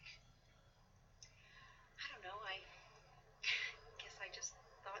anything? I don't know. I guess I just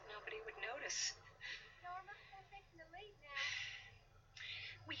thought nobody would notice. Norma, I'm fixing to leave now.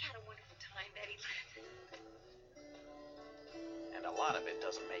 We had a wonderful time, Betty. And a lot of it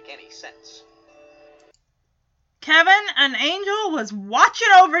doesn't make any sense. Kevin, an angel was watching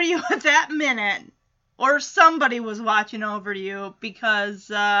over you at that minute. Or somebody was watching over you because,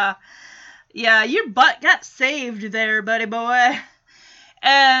 yeah, your butt got saved there, buddy boy.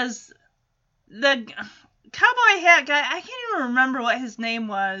 As the cowboy hat guy, I can't even remember what his name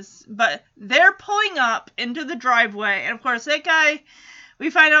was, but they're pulling up into the driveway. And, of course, that guy, we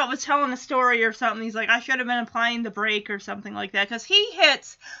find out, was telling a story or something. He's like, I should have been applying the brake or something like that. Because he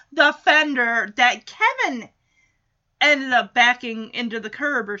hits the fender that Kevin ended up backing into the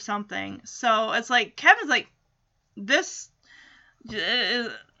curb or something. So it's like, Kevin's like, this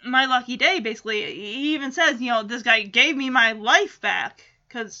is my lucky day, basically. He even says, this guy gave me my life back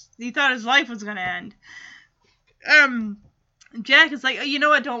because he thought his life was going to end. Jack is like, you know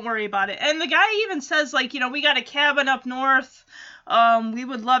what, don't worry about it. And the guy even says, like, we got a cabin up north. We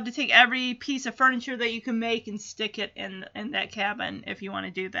would love to take every piece of furniture that you can make and stick it in that cabin if you want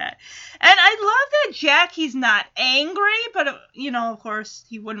to do that. And I love that Jack, he's not angry, but, of course,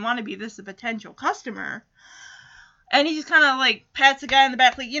 he wouldn't want to be. This is a potential customer. And he just kind of, like, pats the guy in the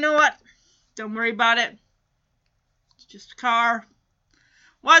back, like, you know what? Don't worry about it. It's just a car.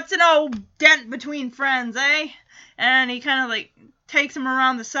 What's an old dent between friends, eh? And he kind of, like, takes him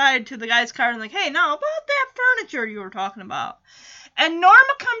around the side to the guy's car and like, hey, no, about that furniture you were talking about. And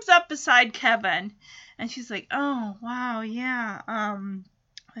Norma comes up beside Kevin, and she's like, "Oh, wow, yeah,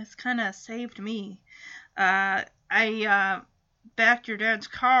 this kind of saved me. I backed your dad's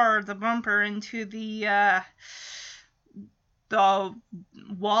car, the bumper, into the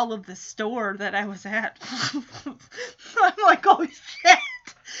wall of the store that I was at." I'm like, "Oh shit!"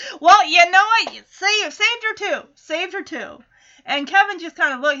 Well, you know what? Saved her too. And Kevin just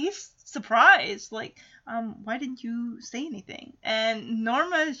kind of he's surprised, like, why didn't you say anything? And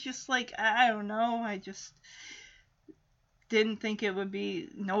Norma is just like, I don't know, I just didn't think it would be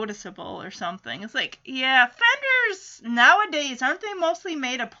noticeable or something. It's like, yeah, fenders nowadays, aren't they mostly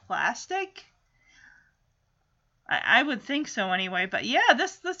made of plastic? I would think so anyway, but yeah,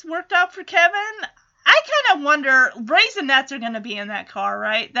 this worked out for Kevin. I kind of wonder, Raisinets are going to be in that car,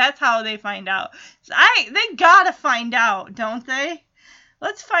 right? That's how they find out. They gotta find out, don't they?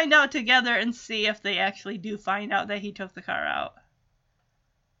 Let's find out together and see if they actually do find out that he took the car out.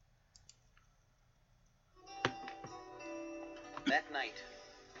 That night,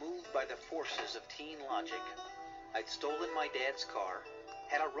 moved by the forces of teen logic, I'd stolen my dad's car,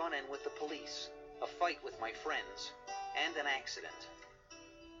 had a run-in with the police, a fight with my friends, and an accident.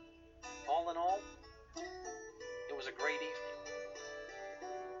 All in all, it was a great evening.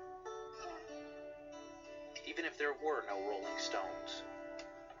 Even if there were no Rolling Stones.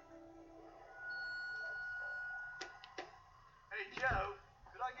 Hey, Joe,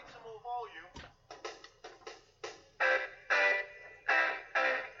 could I get some more volume?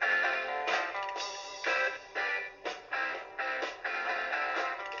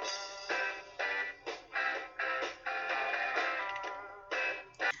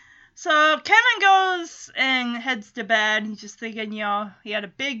 So Kevin goes and heads to bed. He's just thinking, he had a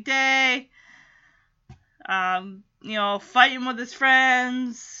big day. Fighting with his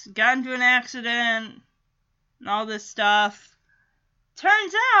friends, got into an accident, and all this stuff.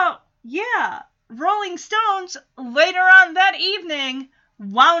 Turns out, yeah, Rolling Stones later on that evening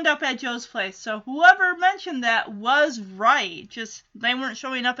wound up at Joe's place. So whoever mentioned that was right. Just they weren't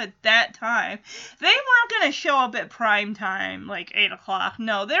showing up at that time. They weren't going to show up at prime time, like 8 o'clock.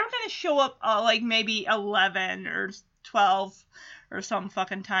 No, they were going to show up like maybe 11 or 12 or some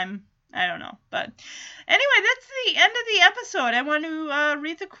fucking time. I don't know. But anyway, that's the end of the episode. I want to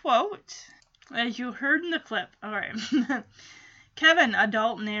read the quote. As you heard in the clip. All right. Kevin,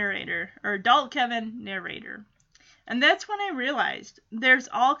 adult Kevin, narrator. And that's when I realized there's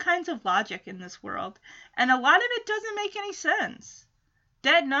all kinds of logic in this world, and a lot of it doesn't make any sense.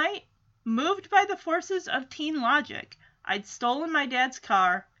 That night, moved by the forces of teen logic, I'd stolen my dad's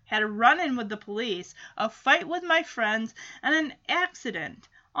car, had a run-in with the police, a fight with my friends, and an accident.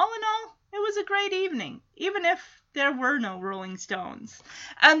 All in all, it was a great evening, even if there were no Rolling Stones.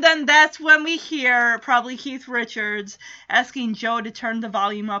 And then that's when we hear probably Keith Richards asking Joe to turn the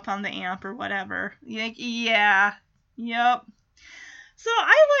volume up on the amp or whatever. Yeah. Yep. So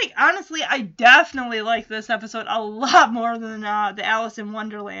honestly, I definitely like this episode a lot more than the Alice in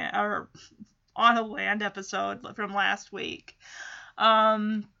Wonderland or Autoland episode from last week.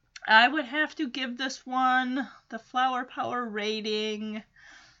 I would have to give this one the Flower Power rating.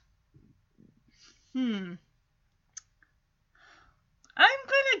 I'm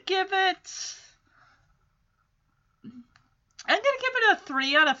gonna give it a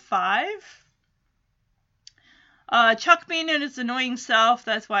 3 out of 5. Chuck being in his annoying self,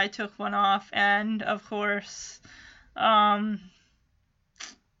 that's why I took one off. And, of course, what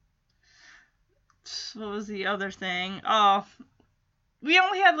was the other thing? Oh, we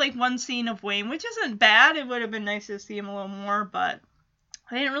only had, one scene of Wayne, which isn't bad. It would have been nice to see him a little more, but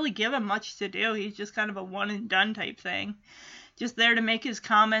they didn't really give him much to do. He's just kind of a one-and-done type thing. Just there to make his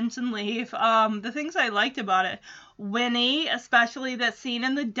comments and leave. The things I liked about it, Winnie, especially that scene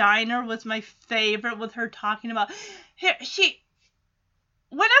in the diner, was my favorite, with her talking about whenever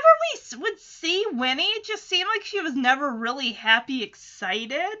we would see Winnie, it just seemed like she was never really happy,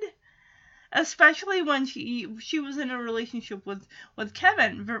 excited, especially when she was in a relationship with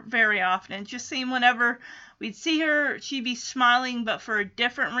Kevin very often. It just seemed whenever we'd see her, she'd be smiling, but for a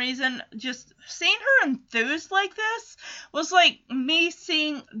different reason. Just seeing her enthused like this was like me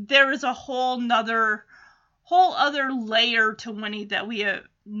seeing there was a whole other layer to Winnie that we have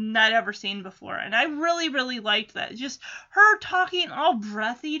not ever seen before. And I really, really liked that. Just her talking all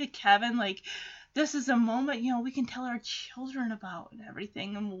breathy to Kevin, like, this is a moment, we can tell our children about and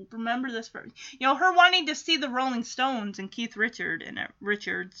everything, and we'll remember this for, her wanting to see the Rolling Stones and Keith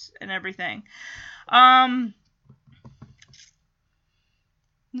Richards and everything.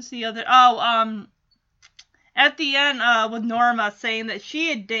 What's the other? At the end, with Norma saying that she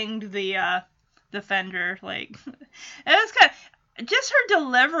had dinged the fender, it was kind of, just her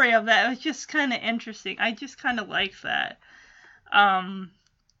delivery of that was just kind of interesting. I just kind of like that. And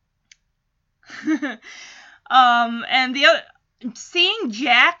the other, seeing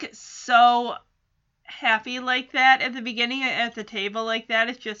Jack so happy like that at the beginning at the table like that,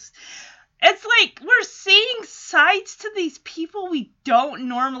 it's like we're seeing sides to these people we don't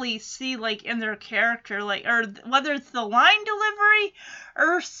normally see, like, in their character, like, or whether it's the line delivery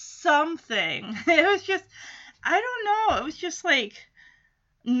or something. It was just, I don't know, it was just like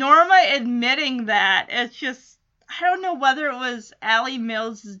Norma admitting that. It's just, I don't know whether it was Allie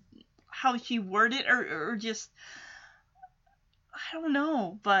Mills, how she worded, or just, I don't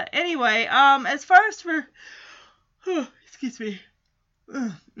know. But anyway, as far as for, excuse me,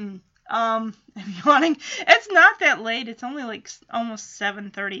 I'm yawning. It's not that late. It's only like almost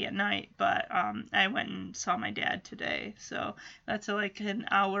 7:30 at night. But I went and saw my dad today, so that's like an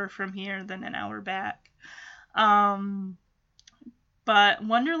hour from here, then an hour back. But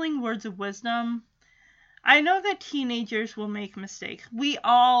Wonderling Words of Wisdom. I know that teenagers will make mistakes. We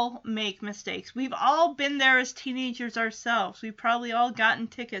all make mistakes. We've all been there as teenagers ourselves. We've probably all gotten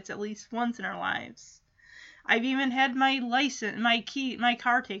tickets at least once in our lives. I've even had my license, my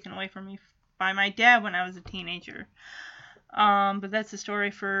car taken away from me by my dad when I was a teenager. But that's a story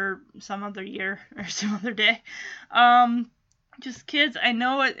for some other year or some other day. Just kids, I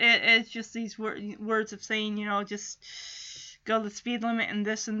know it's just these words of saying, you know, just go the speed limit and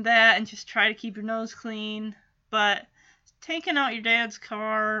this and that, and just try to keep your nose clean. But taking out your dad's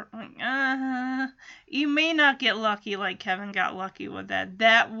car, like, you may not get lucky like Kevin got lucky with that.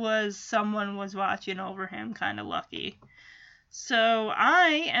 That was someone was watching over him, kind of lucky. So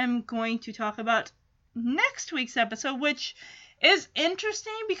I am going to talk about next week's episode, which is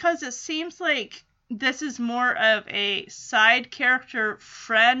interesting because it seems like this is more of a side character.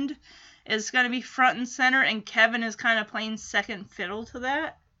 Friend is going to be front and center, and Kevin is kind of playing second fiddle to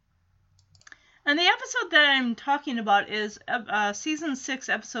that. And the episode that I'm talking about is Season 6,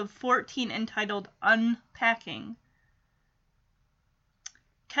 Episode 14, entitled Unpacking.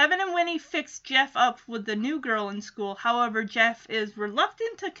 Kevin and Winnie fix Jeff up with the new girl in school. However, Jeff is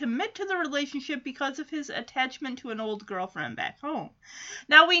reluctant to commit to the relationship because of his attachment to an old girlfriend back home.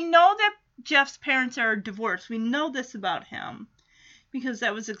 Now, we know that Jeff's parents are divorced. We know this about him, because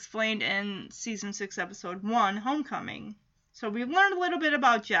that was explained in Season 6, Episode 1, Homecoming. So we've learned a little bit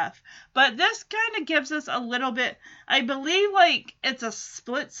about Jeff. But this kind of gives us a little bit, I believe, like, it's a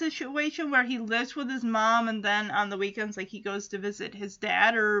split situation where he lives with his mom, and then on the weekends, like, he goes to visit his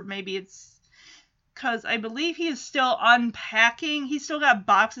dad, or maybe it's because I believe he is still unpacking. He's still got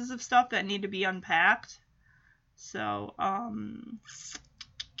boxes of stuff that need to be unpacked. So, trying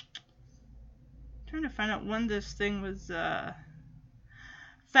to find out when this thing was,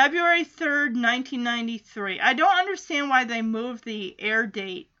 February 3rd, 1993. I don't understand why they moved the air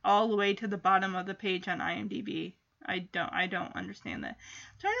date all the way to the bottom of the page on IMDb. I don't understand that.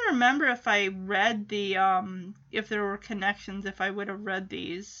 I'm trying to remember if I read the, if there were connections, if I would have read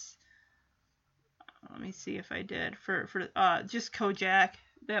these. Let me see if I did. For just Kojak.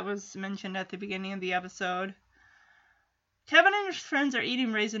 That was mentioned at the beginning of the episode. Kevin and his friends are eating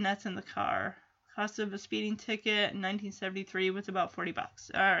Raisinets in the car. Cost of a speeding ticket in 1973 was about $40.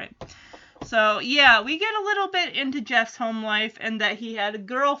 Alright. So, yeah, we get a little bit into Jeff's home life, and that he had a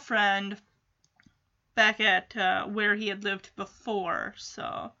girlfriend back at where he had lived before.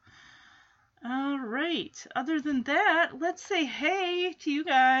 So, alright. Other than that, let's say hey to you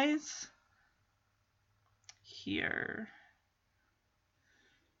guys here.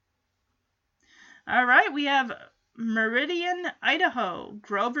 Alright, we have Meridian, Idaho,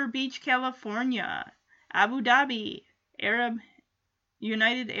 Grover Beach, California, Abu Dhabi,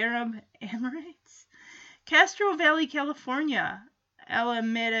 United Arab Emirates, Castro Valley, California,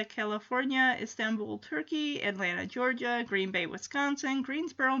 Alameda, California, Istanbul, Turkey, Atlanta, Georgia, Green Bay, Wisconsin,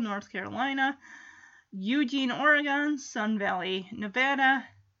 Greensboro, North Carolina, Eugene, Oregon, Sun Valley, Nevada,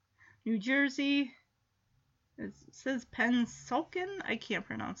 New Jersey, it says Pennsauken, I can't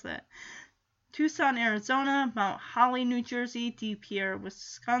pronounce that, Tucson, Arizona, Mount Holly, New Jersey, De Pere,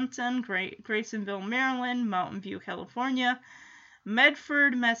 Wisconsin, Graysonville, Maryland, Mountain View, California,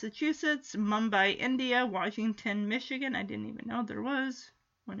 Medford, Massachusetts, Mumbai, India, Washington, Michigan. I didn't even know there was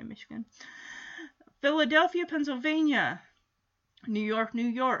one in Michigan. Philadelphia, Pennsylvania, New York,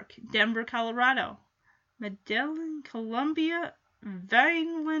 Denver, Colorado, Medellin, Colombia,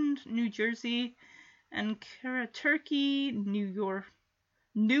 Vineland, New Jersey, Ankara, Turkey, Newark,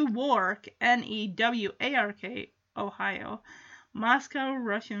 Newark, Ohio, Moscow,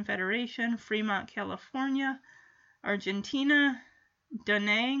 Russian Federation, Fremont, California, Argentina, Da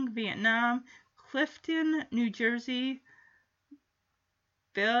Nang, Vietnam, Clifton, New Jersey,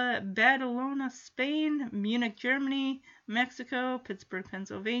 Badalona, Spain, Munich, Germany, Mexico, Pittsburgh,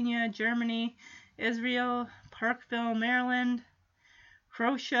 Pennsylvania, Germany, Israel, Parkville, Maryland,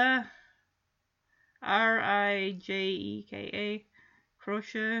 Croatia, Rijeka,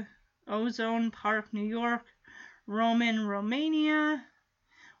 Croatia, Ozone Park, New York, Roman, Romania,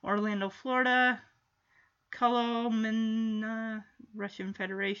 Orlando, Florida, Kolomena, Russian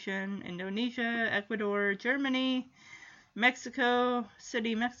Federation, Indonesia, Ecuador, Germany, Mexico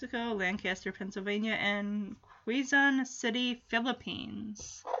City, Mexico, Lancaster, Pennsylvania, and Quezon City,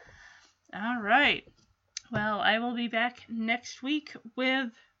 Philippines. All right. Well, I will be back next week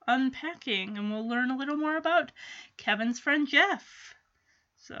with Unpacking, and we'll learn a little more about Kevin's friend Jeff.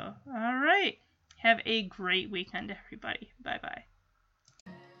 So, all right. Have a great weekend, everybody. Bye-bye.